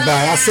worried about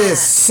it. I said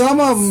some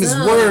of them is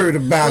worried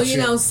about you. Well, you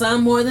know,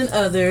 some more than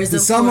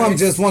others. Some of them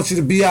just want you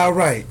to be all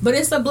right. But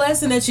it's a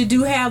blessing that you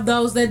do have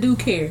those that do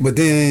care. But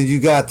then you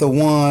got the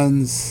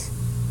ones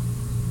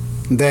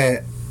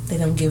that they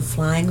don't give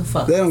flying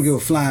fuck. They don't give a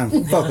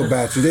flying fuck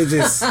about you. They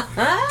just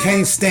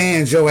can't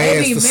stand your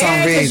ass for some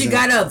reason. Because you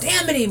got up.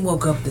 Damn it, he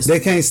woke up this They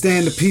can't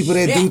stand the people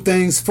that do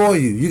things for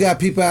you. You got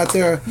people out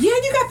there. Yeah,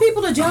 you got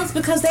people that jealous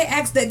because they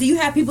ask that. Do you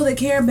have people that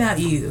care about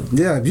you?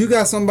 Yeah, if you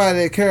got somebody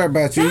that care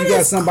about you, you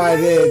got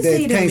somebody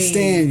that can't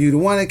stand you. The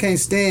one that can't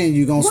stand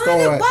you gonna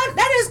start.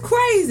 That is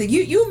crazy.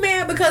 You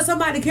mad because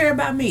somebody care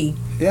about me?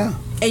 Yeah.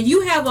 And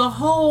you have a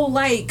whole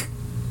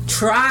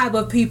tribe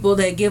of people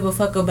that give a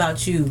fuck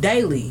about you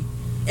daily.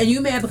 And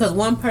you mad because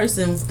one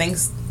person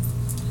thinks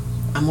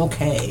I'm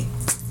okay.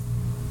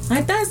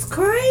 Like, that's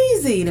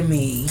crazy to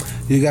me.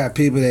 You got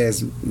people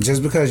that's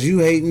just because you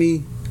hate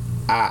me,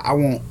 I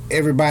want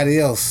everybody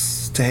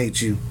else to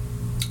hate you.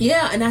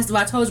 Yeah, and that's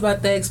what I told you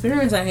about the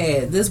experience I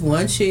had. This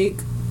one chick.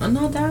 I'm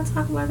not done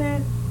talking about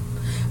that.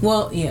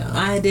 Well, yeah,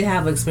 I did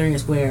have an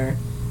experience where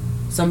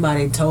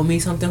somebody told me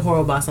something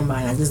horrible about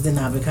somebody, and I just did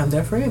not become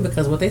their friend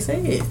because of what they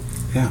said.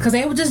 Yeah. Because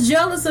they were just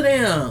jealous of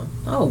them.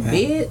 Oh, yeah.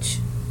 Bitch.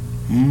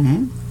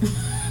 You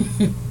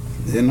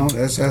know,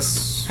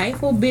 that's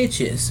hateful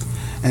bitches.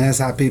 And that's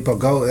how people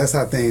go. That's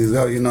how things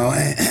go, you know.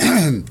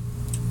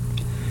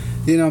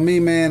 You know me,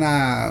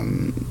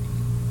 man,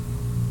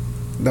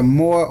 the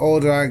more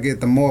older I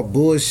get, the more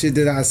bullshit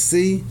that I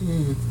see.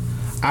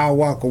 I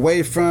walk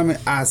away from it.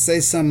 I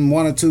say something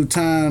one or two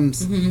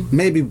times.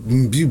 Maybe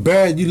you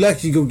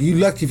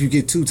lucky if you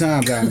get 2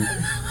 times out of me.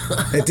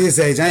 At this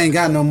age, I ain't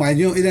got no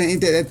money. It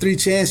ain't that 3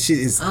 chance shit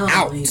is out.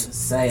 I don't even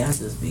say. I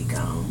just be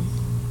gone.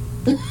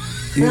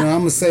 You know,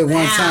 I'm gonna say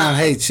one time,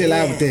 hey, chill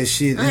out with that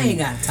shit. I ain't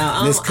got to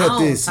talk. Let's cut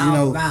this. You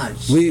know,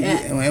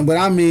 and what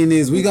I mean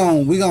is, we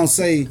gonna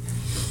say,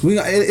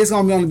 it's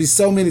gonna only be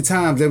so many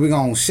times that we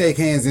gonna shake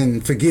hands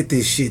and forget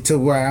this shit to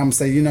where I'm gonna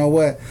say, you know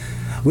what,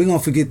 we gonna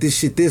forget this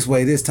shit this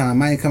way this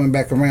time. I ain't coming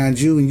back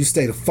around you, and you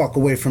stay the fuck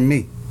away from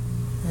me.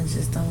 I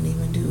just don't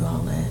even do all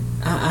that.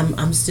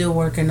 I'm still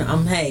working.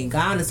 Hey,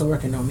 God is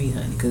working on me,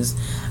 honey, because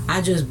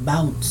I just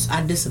bounce.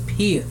 I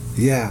disappear.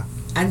 Yeah.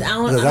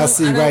 I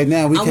see right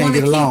now we can't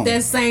get along. I want to keep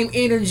that same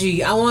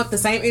energy. I want the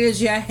same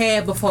energy I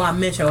had before I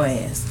met your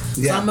ass.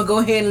 Yeah. So I'm going to go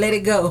ahead and let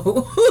it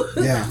go.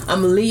 Yeah. I'm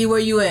going to leave you where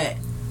you at.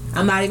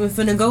 I'm not even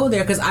finna go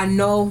there because I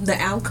know the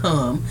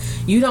outcome.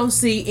 You don't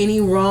see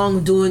any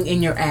wrongdoing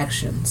in your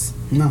actions.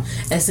 No.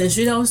 And since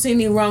you don't see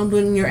any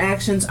wrongdoing in your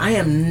actions, I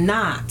am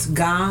not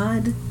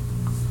God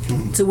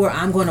to where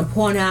I'm going to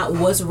point out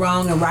what's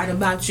wrong and right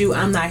about you.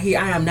 I'm not here.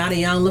 I am not a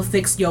young to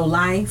fix your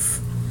life.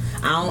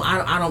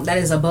 I don't. That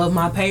is above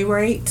my pay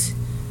rate.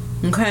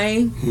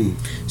 Okay.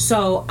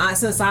 So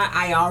since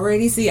I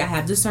already see, I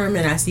have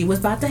discernment. I see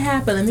what's about to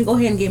happen. Let me go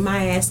ahead and get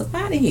my ass up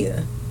out of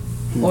here.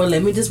 Or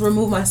let me just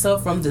remove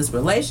myself from this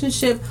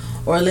relationship,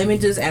 or let me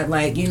just act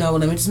like, let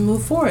me just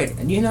move forward.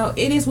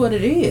 It is what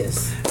it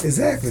is.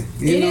 Exactly.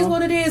 It is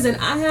what it is, and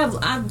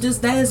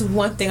that is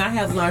one thing I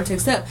have learned to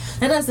accept.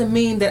 That doesn't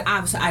mean that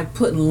I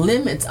put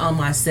limits on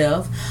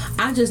myself.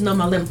 I just know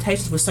my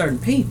limitations with certain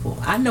people.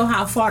 I know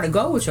how far to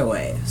go with your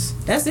ass.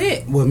 That's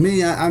it. With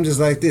me, I'm just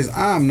like this.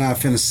 I'm not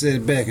finna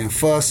sit back and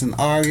fuss and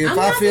argue. If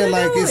I feel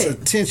like it's a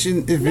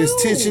tension, if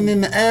it's tension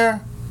in the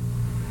air,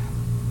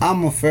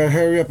 I'm gonna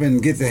hurry up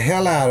and get the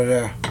hell out of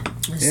there.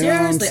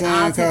 Seriously,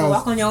 I'll take a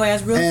walk on your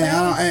ass real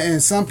fast.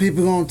 And some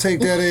people gonna take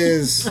that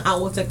as I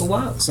will take a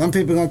walk. Some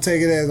people gonna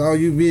take it as, oh,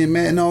 you being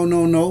mad.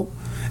 No.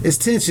 It's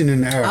tension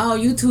in the air. Oh,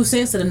 you too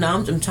sensitive. No,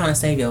 I'm trying to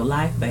save your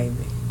life, baby.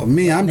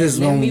 Me, I'm just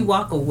Let gonna me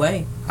walk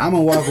away. I'm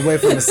gonna walk away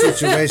from the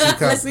situation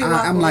because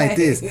I'm like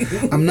this.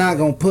 I'm not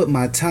gonna put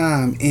my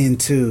time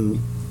into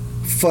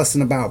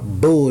fussing about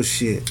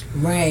bullshit.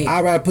 Right.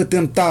 I'd rather put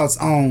them thoughts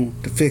on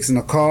to fixing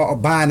a car or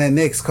buying that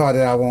next car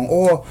that I want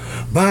or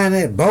buying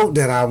that boat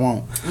that I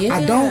want. Yeah.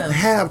 I don't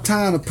have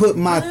time to put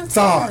my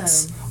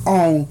thoughts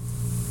on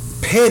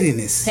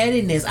pettiness.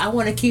 I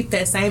want to keep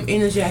that same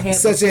energy I had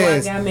Such before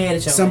as I got mad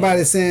at your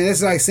somebody ass.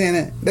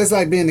 saying, that's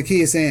like being the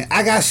kid saying,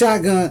 I got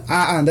shotgun.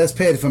 That's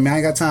petty for me. I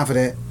ain't got time for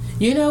that.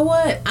 You know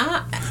what?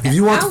 If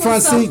you want the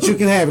front seat, you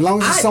can have it. As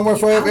long as it's somewhere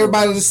for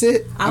everybody to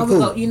sit, I'm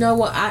cool. You know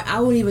what? I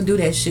wouldn't even do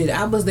that shit.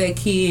 I was that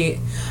kid.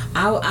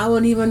 I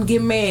wouldn't even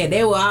get mad.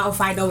 They were all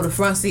fighting over the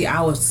front seat.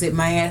 I would sit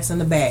my ass in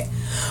the back.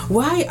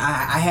 Why?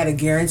 I had a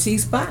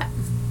guaranteed spot.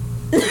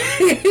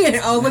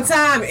 Over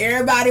time,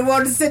 everybody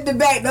wanted to sit in the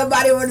back.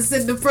 Nobody wanted to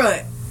sit in the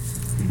front.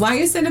 Why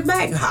you sit in the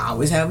back? I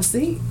always have a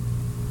seat.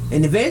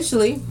 And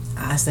eventually,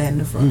 I sat in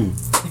the front.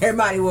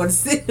 Everybody wanted to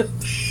sit in the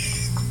back.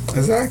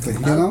 Exactly, you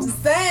know? I'm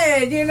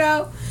saying, you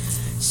know?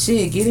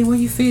 Shit, get in where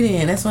you fit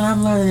in. That's what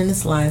I'm learning in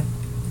this life.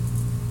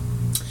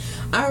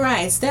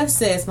 Alright, Steph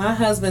says, my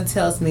husband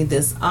tells me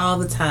this all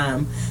the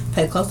time.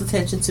 Pay close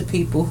attention to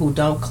people who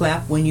don't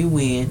clap when you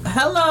win.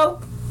 Hello?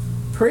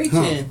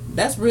 Preaching.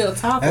 That's real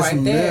talk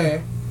right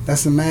there.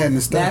 That's some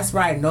madness stuff. That's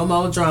right. No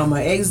more drama.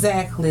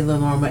 Exactly,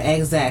 Lenorma.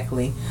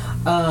 Exactly.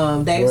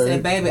 Dave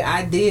said, baby,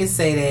 I did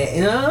say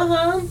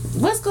that.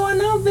 What's going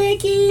on,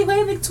 Vicky?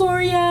 Hey,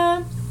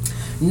 Victoria.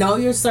 Know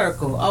your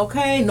circle,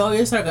 okay? Know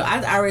your circle.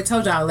 I already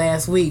told y'all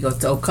last week or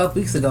a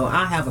couple weeks ago,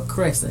 I have a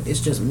crescent. It's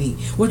just me.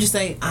 What'd you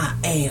say? I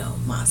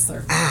am my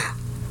circle. I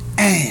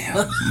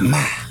am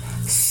my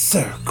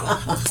circle.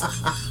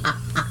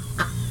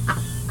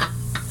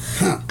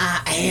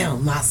 I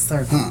am my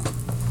circle.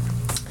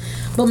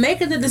 But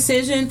making the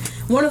decision,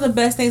 one of the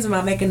best things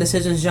about making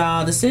decisions,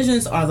 y'all,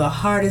 decisions are the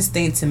hardest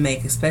thing to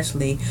make,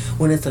 especially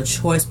when it's a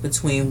choice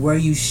between where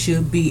you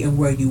should be and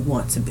where you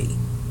want to be.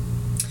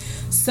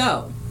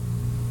 So,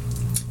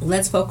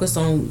 let's focus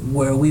on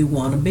where we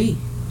want to be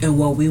and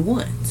what we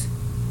want.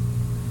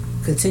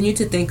 Continue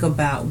to think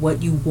about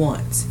what you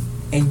want,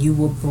 and you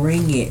will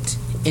bring it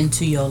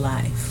into your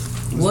life.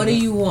 What do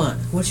you want?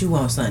 What you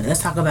want, son?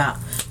 Let's talk about,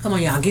 come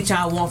on, y'all, get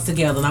y'all wants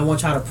together, and I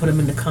want y'all to put them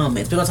in the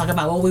comments. We're going to talk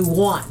about what we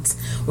want.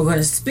 We're going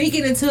to speak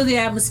it into the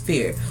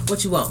atmosphere.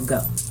 What you want?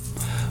 Go.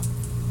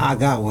 I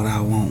got what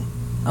I want.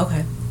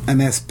 Okay. And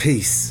that's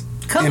peace.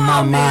 Come in on,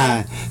 my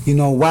man. mind. You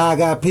know why I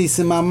got peace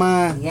in my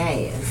mind?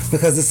 Yes.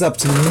 Because it's up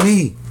to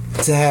me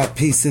to have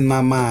peace in my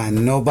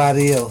mind,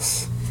 nobody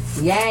else.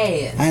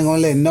 Yes. I ain't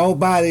gonna let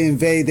nobody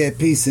invade that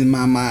peace in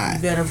my mind.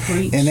 You better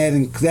preach. And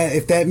that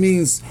if that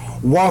means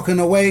walking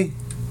away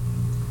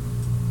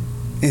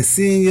and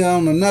seeing you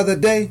on another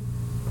day,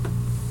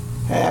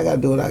 hey, I gotta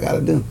do what I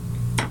gotta do.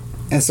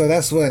 And so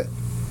that's what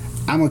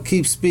I'm gonna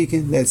keep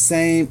speaking, that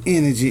same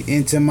energy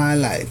into my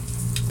life.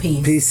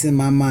 Peace. Peace in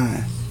my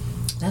mind.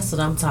 That's what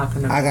I'm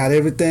talking about. I got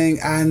everything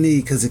I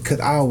need because it could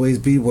always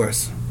be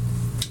worse.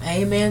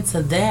 Amen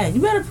to that.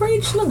 You better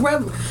preach.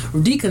 Look,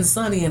 Deacon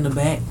Sonny in the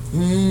back.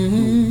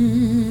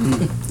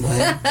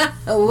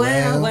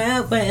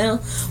 Well.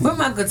 Where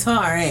my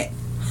guitar at?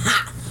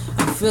 Ha!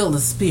 I feel the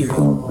spirit.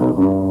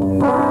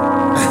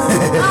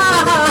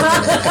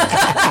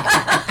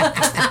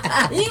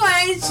 You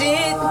ain't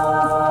shit.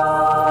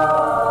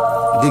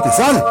 Deacon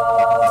Sonny.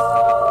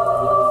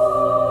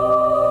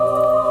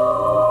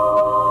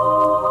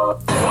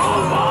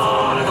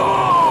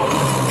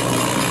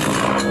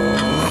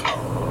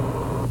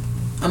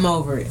 I'm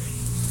over it.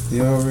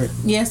 You over it?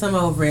 Yes, I'm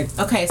over it.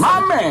 Okay, so My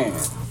man.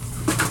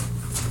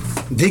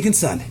 Deacon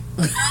Sonny.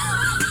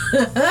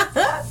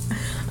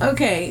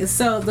 okay,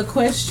 so the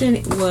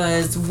question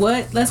was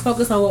let's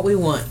focus on what we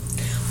want.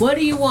 What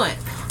do you want?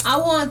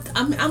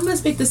 I'm gonna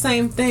speak the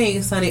same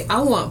thing, Sonny.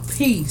 I want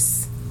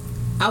peace.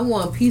 I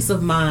want peace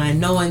of mind,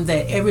 knowing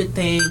that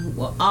everything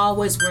will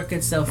always work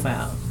itself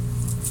out.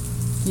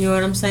 You know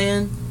what I'm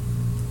saying?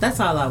 That's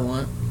all I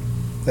want.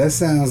 That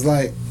sounds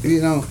like,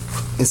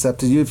 it's up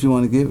to you if you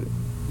want to give it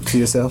to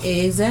yourself.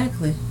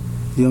 Exactly.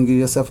 You don't give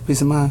yourself a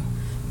peace of mind?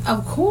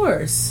 Of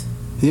course.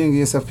 You don't give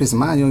yourself a peace of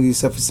mind. You don't give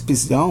yourself a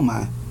piece of your own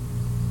mind.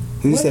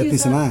 You said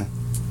peace of mind.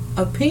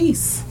 A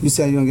piece. You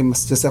said you don't give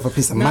yourself a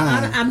piece of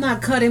mind. I'm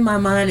not cutting my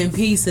mind in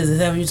pieces. Is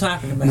that what you're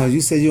talking about? No,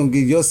 you said you don't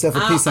give yourself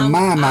a piece of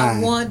my mind. I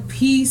want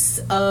peace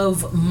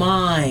of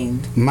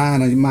mind.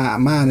 Mine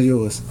or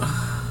yours?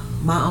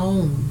 My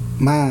own.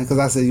 Mine, because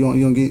I said you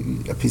don't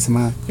get a piece of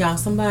mind. Y'all,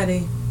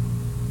 somebody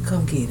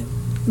come get him.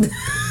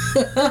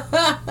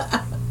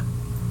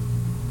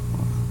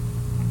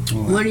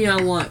 What do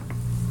y'all want?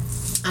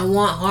 I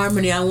want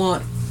harmony. I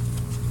want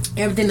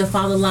everything to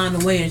fall in line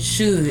the way it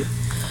should.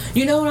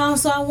 You know what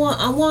else I want?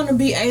 I want to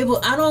be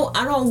able. I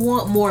don't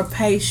want more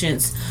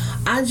patience.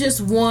 I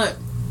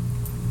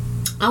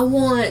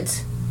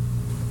want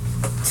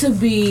to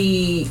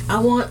be. I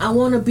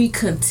want to be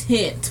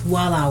content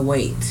while I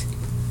wait.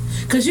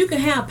 Cause you can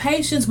have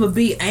patience, but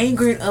be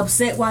angry and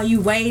upset while you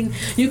waiting.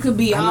 You could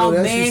be all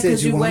mad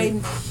because you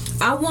waiting.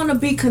 I want to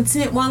be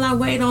content while I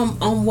wait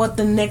on what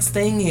the next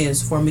thing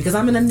is for me. Because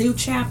I'm in a new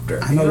chapter.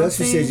 I know that's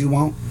what you said you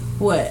want.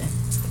 What?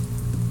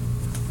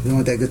 You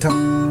want that guitar?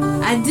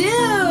 I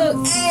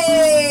do.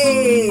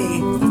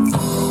 Hey.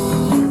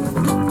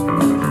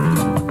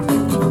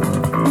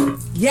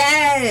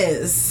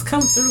 Yes.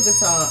 Come through,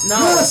 guitar. No.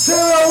 I said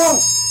I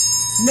won't.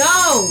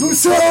 No. You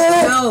said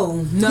I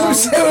won't. No. You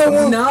said I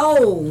won't.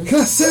 No.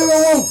 I said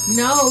I won't.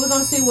 No. We're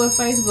gonna see what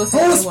Facebook says. On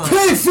they his want.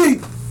 pay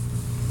feet.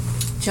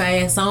 Get your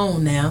ass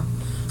on now.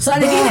 So to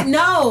get it,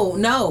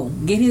 no,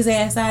 get his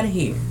ass out of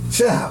here.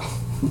 Child.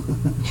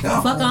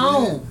 Fuck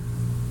on.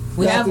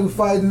 We y'all have through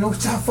fighting.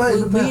 What y'all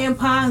fighting about? being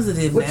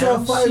positive. What now.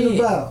 y'all fighting Shit.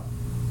 about?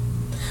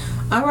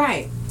 All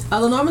right.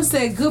 Lenormand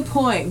said, "Good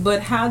point,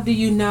 but how do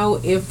you know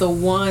if the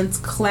ones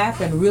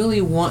clapping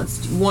really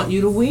want you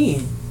to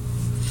win?"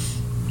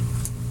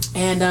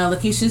 And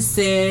Lakeisha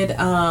said,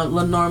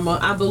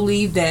 "Lenormand, I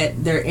believe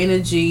that their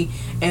energy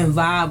and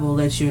vibe will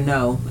let you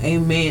know."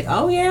 Amen.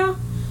 Oh yeah,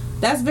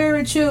 that's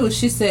very true.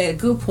 She said,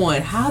 "Good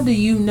point. How do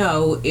you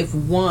know if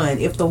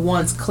the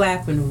ones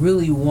clapping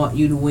really want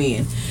you to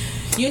win?"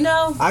 You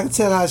know, I can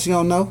tell how she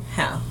gonna know.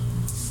 how?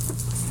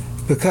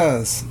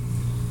 Because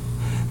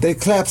they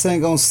claps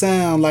ain't gonna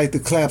sound like the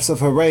claps of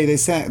hooray. They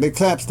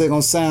claps they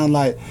gonna sound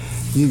like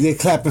they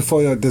clapping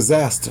for your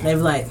disaster. They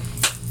be like,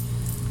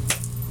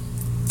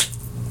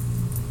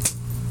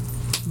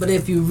 but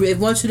if you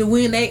want you to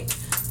win, better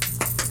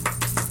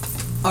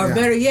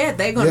yet,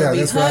 they're gonna be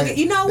that's hugging. right.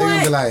 You know They gonna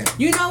what? be like,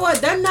 you know what?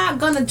 They're not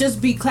gonna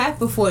just be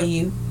clapping for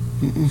you.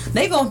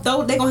 They gonna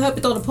help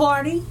you throw the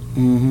party.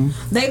 mm-hmm.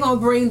 They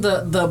gonna bring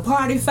the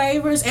party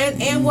favors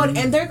and what,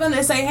 and they're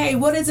gonna say, hey,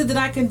 what is it that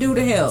I can do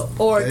to help?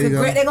 Or There you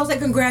go. they gonna say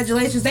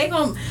congratulations.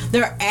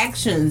 Their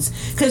actions,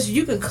 because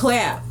you can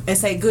clap and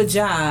say good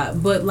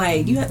job, but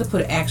like you have to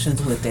put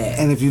actions with that.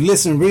 And if you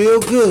listen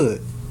real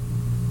good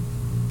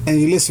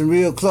and you listen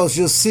real close,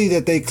 you'll see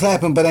that they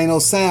clapping, but ain't no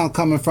sound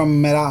coming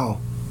from them at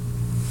all.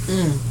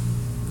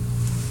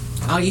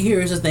 All you hear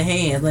is just the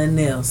hands, nothing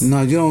else.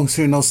 No, you don't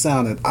hear no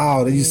sound at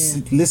all. You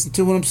listen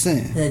to what I'm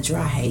saying. The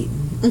dry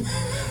hating.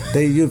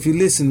 If you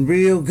listen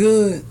real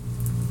good,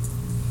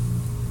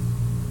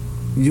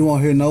 you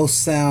won't hear no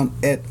sound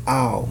at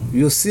all.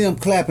 You'll see them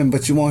clapping,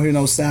 but you won't hear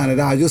no sound at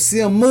all. You'll see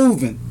them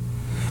moving,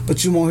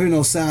 but you won't hear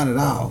no sound at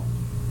all.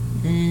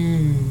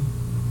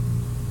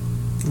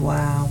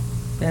 Wow,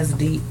 that's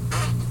deep.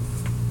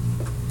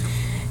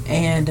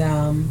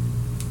 And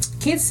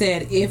Kid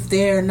said, if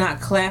they're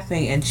not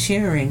clapping and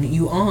cheering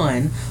you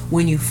on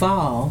when you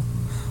fall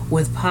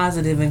with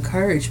positive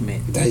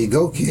encouragement. There you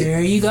go, kid.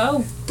 There you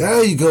go.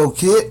 There you go,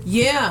 kid.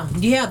 Yeah,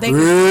 they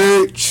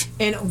Rich.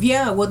 and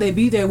will they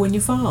be there when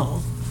you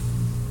fall?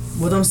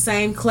 Will them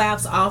same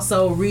claps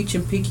also reach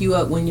and pick you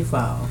up when you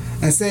fall?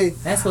 And say,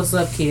 That's what's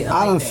up, kid.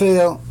 I done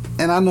fell,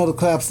 and I know the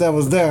claps that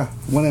was there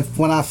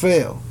when I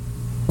fell.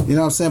 You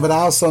know what I'm saying? But I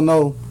also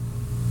know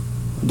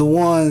the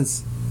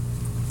ones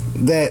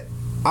that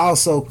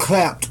also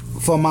clapped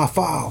for my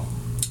fall.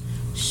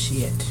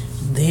 Shit.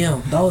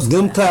 Those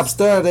Them claps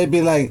there, they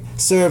be like,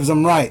 serves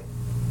them right.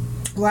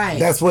 Right.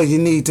 That's where you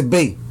need to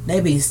be. They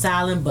be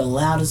silent but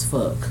loud as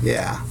fuck.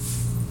 Yeah.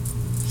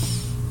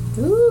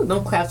 Ooh,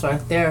 them claps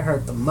right there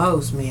hurt the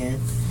most,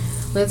 man.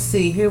 Let's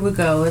see, here we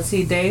go. Let's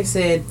see, Dave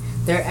said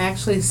they're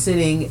actually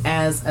sitting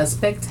as a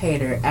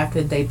spectator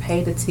after they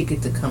paid a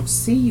ticket to come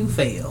see you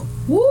fail.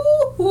 Woo,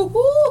 woo,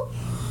 woo.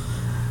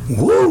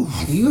 Woo.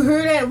 You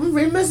heard that?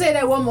 Let me say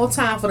that one more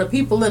time for the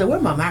people in it.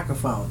 Where's my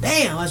microphone?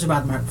 Damn, what's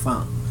about the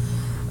microphone?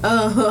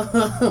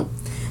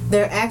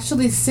 They're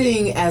actually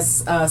sitting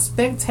as a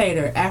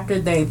spectator after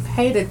they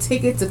paid a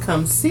ticket to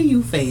come see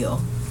you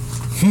fail.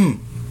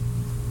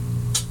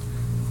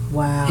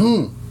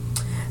 Wow.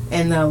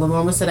 And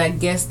Lenormand said, I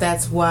guess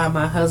that's why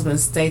my husband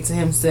stayed to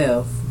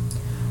himself.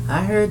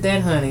 I heard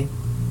that, honey.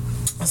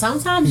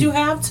 Sometimes you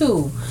have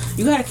to.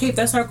 You got to keep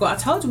that circle. I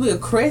told you we were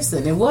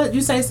crescent. And what did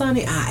you say,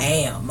 Sonny? I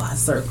am my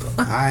circle.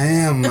 I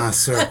am my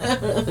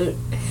circle.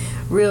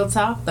 Real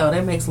talk, though.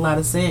 That makes a lot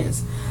of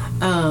sense.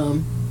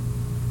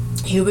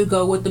 Here we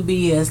go with the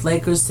BS.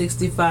 Lakers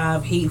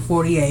 65, Heat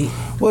 48.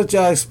 What did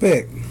y'all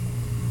expect?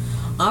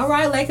 All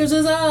right, Lakers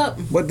is up.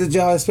 What did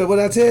y'all expect? What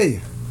did I tell you?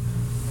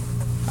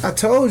 I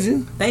told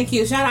you. Thank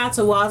you. Shout out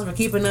to Walls for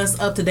keeping us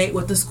up to date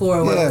with the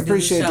score. Yeah,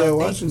 appreciate that,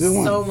 Walls. Thank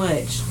you so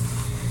much.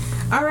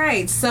 All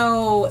right,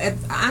 so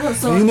I don't.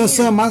 So you know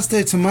something? I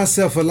stay to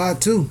myself a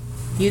lot too.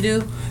 You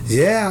do?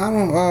 Yeah, I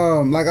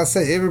don't. Like I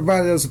said,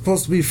 everybody that was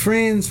supposed to be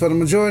friends, for the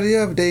majority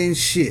of it, they ain't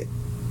shit.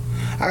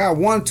 I got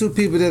 1 or 2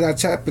 people that I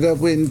chop it up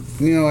with,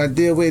 and I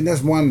deal with. And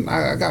that's one.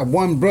 I got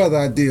one brother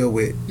I deal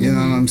with. You know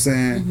what I'm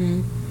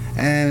saying?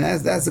 And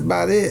that's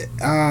about it.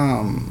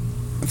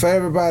 For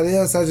everybody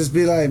else, I just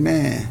be like,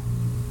 man.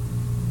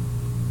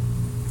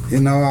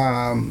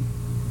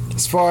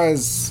 As far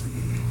as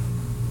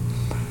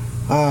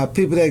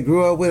People that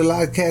grew up with a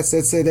lot of cats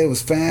that said they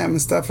was fam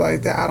and stuff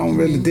like that, I don't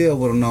really deal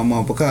with them no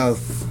more because,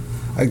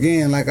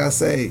 again, like I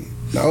say,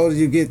 the older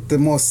you get, the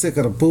more sick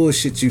of the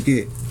bullshit you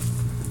get.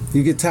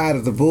 You get tired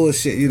of the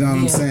bullshit, you know what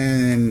I'm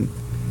saying, and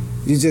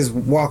you just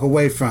walk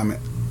away from it.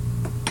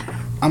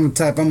 I'm the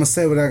type, I'm gonna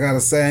say what I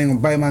gotta say, I ain't gonna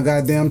bite my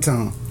goddamn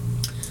tongue.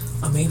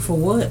 I mean, for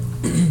what?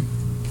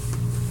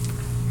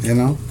 You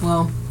know?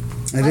 Well,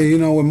 and then, you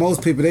know, with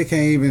most people, they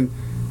can't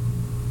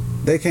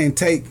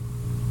take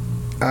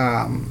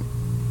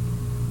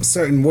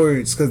certain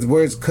words because the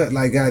words cut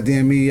like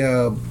goddamn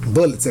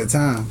bullets at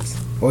times,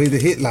 or either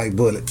hit like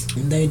bullets.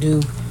 They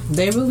do.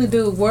 They really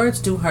do. Words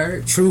do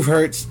hurt. Truth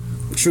hurts.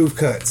 Truth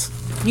cuts.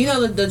 You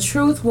know, the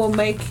truth will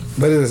make...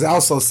 But it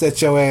also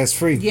set your ass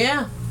free.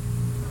 Yeah.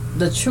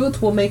 The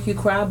truth will make you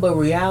cry, but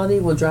reality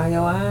will dry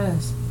your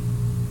eyes.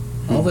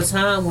 Over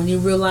time, when you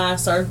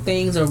realize certain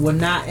things were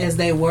not as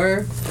they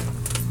were,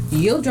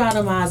 you'll dry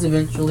them eyes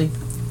eventually.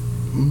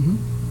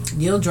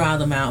 You'll dry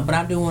them out. But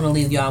I do want to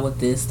leave y'all with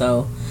this,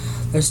 though.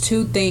 There's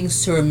 2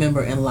 things to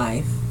remember in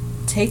life.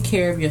 Take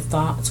care of your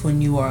thoughts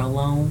when you are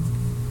alone,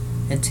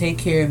 and take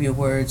care of your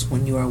words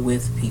when you are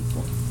with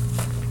people.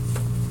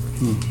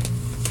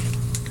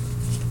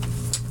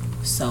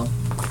 So,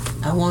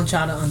 I want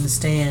y'all to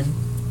understand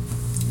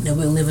that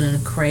we're living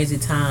in crazy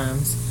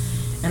times,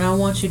 and I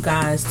want you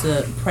guys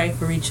to pray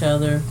for each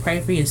other,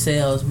 pray for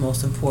yourselves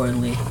most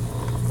importantly.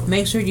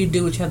 Make sure you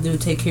do what you have to do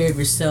to take care of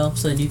yourself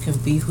so that you can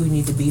be who you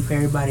need to be for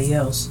everybody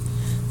else.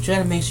 But you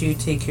gotta make sure you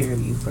take care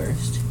of you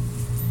first,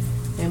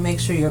 and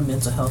make sure your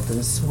mental health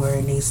is where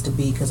it needs to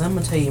be, because I'm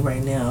gonna tell you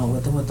right now,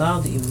 with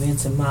all the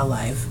events in my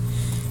life,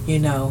 you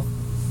know,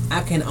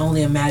 I can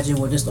only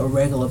imagine with just a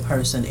regular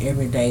person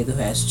every day who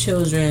has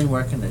children,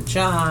 working a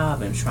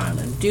job, and trying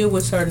to deal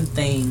with certain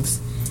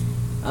things,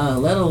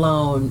 let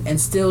alone,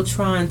 and still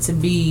trying to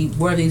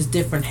wear these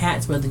different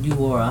hats, whether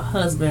you are a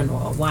husband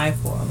or a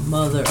wife or a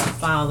mother, a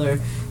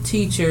father,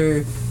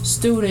 teacher,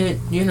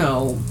 student, you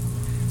know,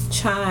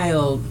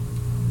 child.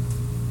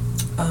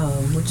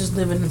 We're just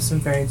living in some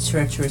very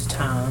treacherous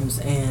times,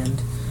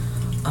 and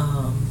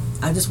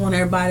I just want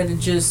everybody to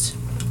just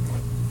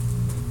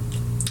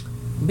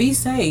be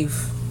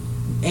safe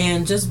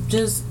and just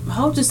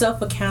hold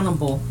yourself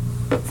accountable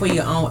for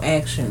your own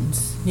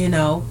actions, you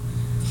know.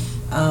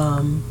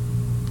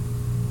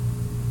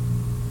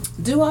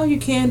 Do all you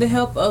can to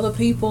help other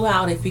people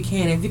out if you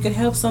can. If you can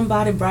help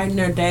somebody brighten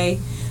their day,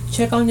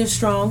 check on your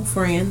strong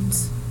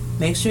friends.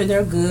 Make sure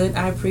they're good.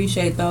 I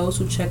appreciate those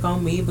who check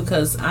on me,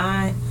 because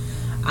I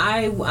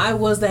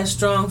was that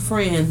strong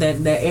friend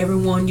that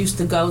everyone used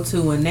to go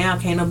to, and now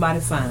can't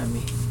nobody find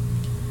me.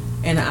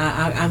 And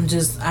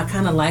I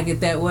kind of like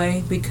it that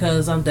way,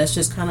 because that's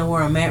just kind of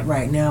where I'm at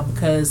right now,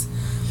 because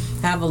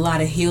I have a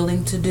lot of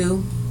healing to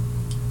do,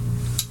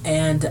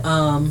 and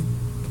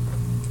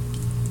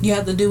you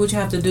have to do what you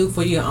have to do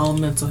for your own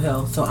mental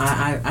health. So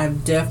I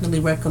definitely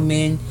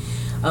recommend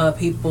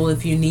people,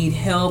 if you need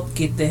help,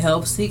 get the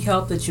help, seek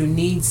help that you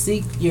need,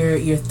 seek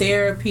your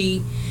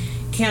therapy,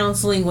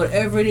 counseling,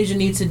 whatever it is you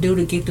need to do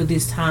to get through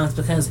these times,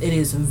 because it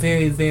is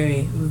very,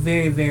 very,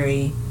 very,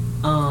 very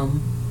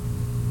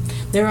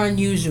they're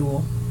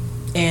unusual,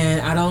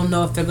 and I don't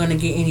know if they're going to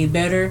get any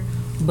better,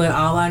 but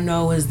all I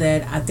know is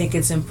that I think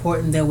it's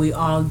important that we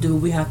all do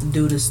what we have to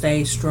do to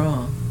stay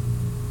strong.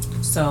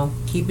 So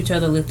keep each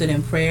other lifted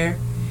in prayer,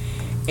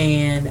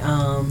 and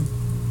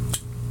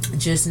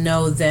just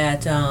know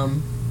that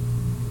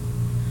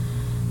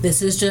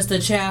this is just a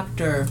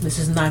chapter. This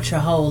is not your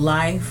whole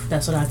life.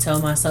 That's what I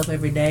tell myself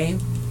every day.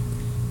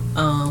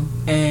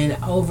 And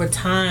over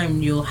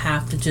time, you'll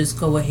have to just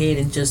go ahead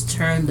and just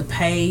turn the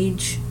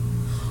page,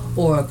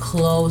 or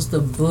close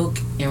the book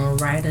and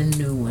write a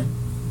new one.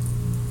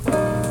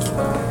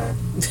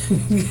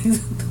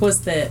 What's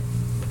that?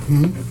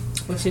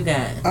 What you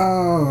got?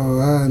 Oh,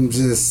 I'm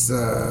just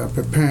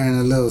preparing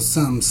a little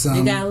something.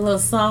 You got a little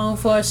song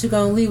for us? You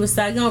gonna leave us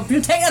out?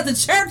 You take us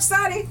to church,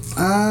 Sonny?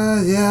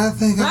 Yeah, I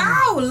think.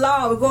 Oh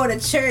Lord, we're going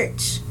to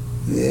church.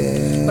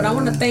 Yeah. But I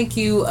want to thank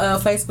you,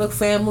 Facebook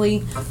family.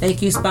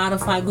 Thank you,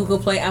 Spotify, Google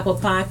Play, Apple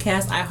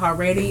Podcasts,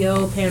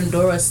 iHeartRadio,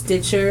 Pandora,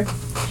 Stitcher.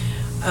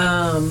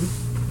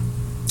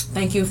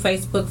 Thank you,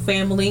 Facebook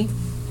family.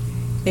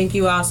 Thank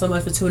you all so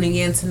much for tuning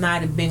in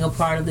tonight and being a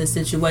part of this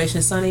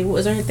situation. Sonny,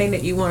 was there anything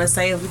that you want to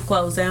say as we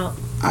close out?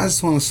 I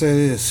just want to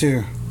say this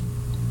here.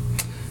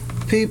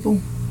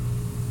 People,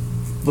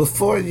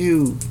 before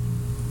you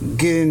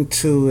get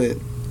into it,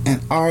 an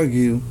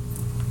argument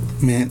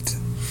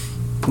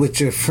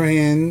with your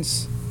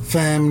friends,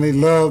 family,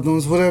 loved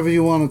ones, whatever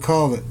you want to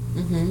call it,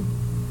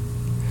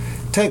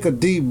 take a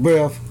deep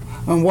breath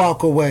and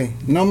walk away.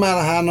 No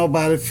matter how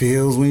nobody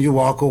feels when you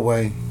walk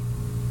away.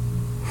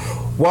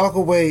 Walk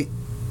away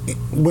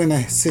when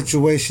a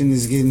situation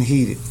is getting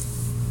heated.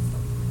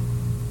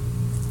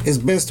 It's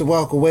best to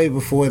walk away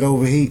before it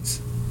overheats.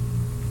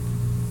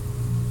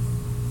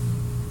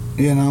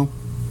 You know?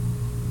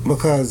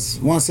 Because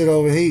once it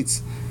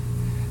overheats,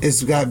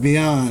 it's got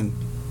beyond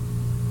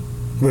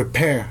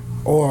repair,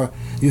 or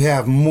you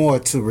have more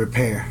to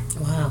repair.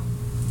 Wow.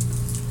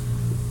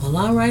 Well,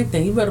 Well, all right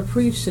then. You better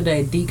preach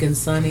today, Deacon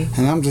Sonny.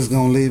 And I'm just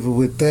going to leave it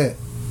with that.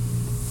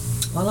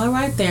 Well, all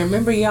right then.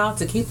 Remember, y'all,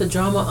 to keep the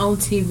drama on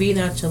TV,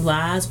 not your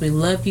lives. We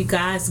love you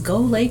guys. Go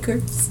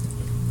Lakers.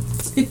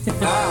 Keep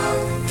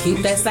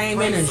that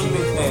same energy.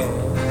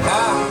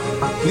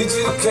 I need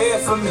you to care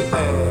for me. I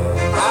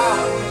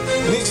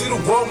need you to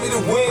want me to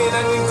win.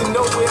 I need to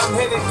know where I'm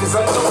headed, because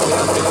I know where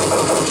I'm headed.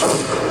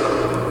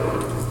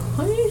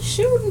 Why are you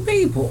shooting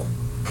people?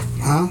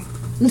 Huh?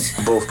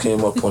 Both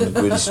came up on the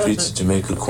gritty streets of Jamaica.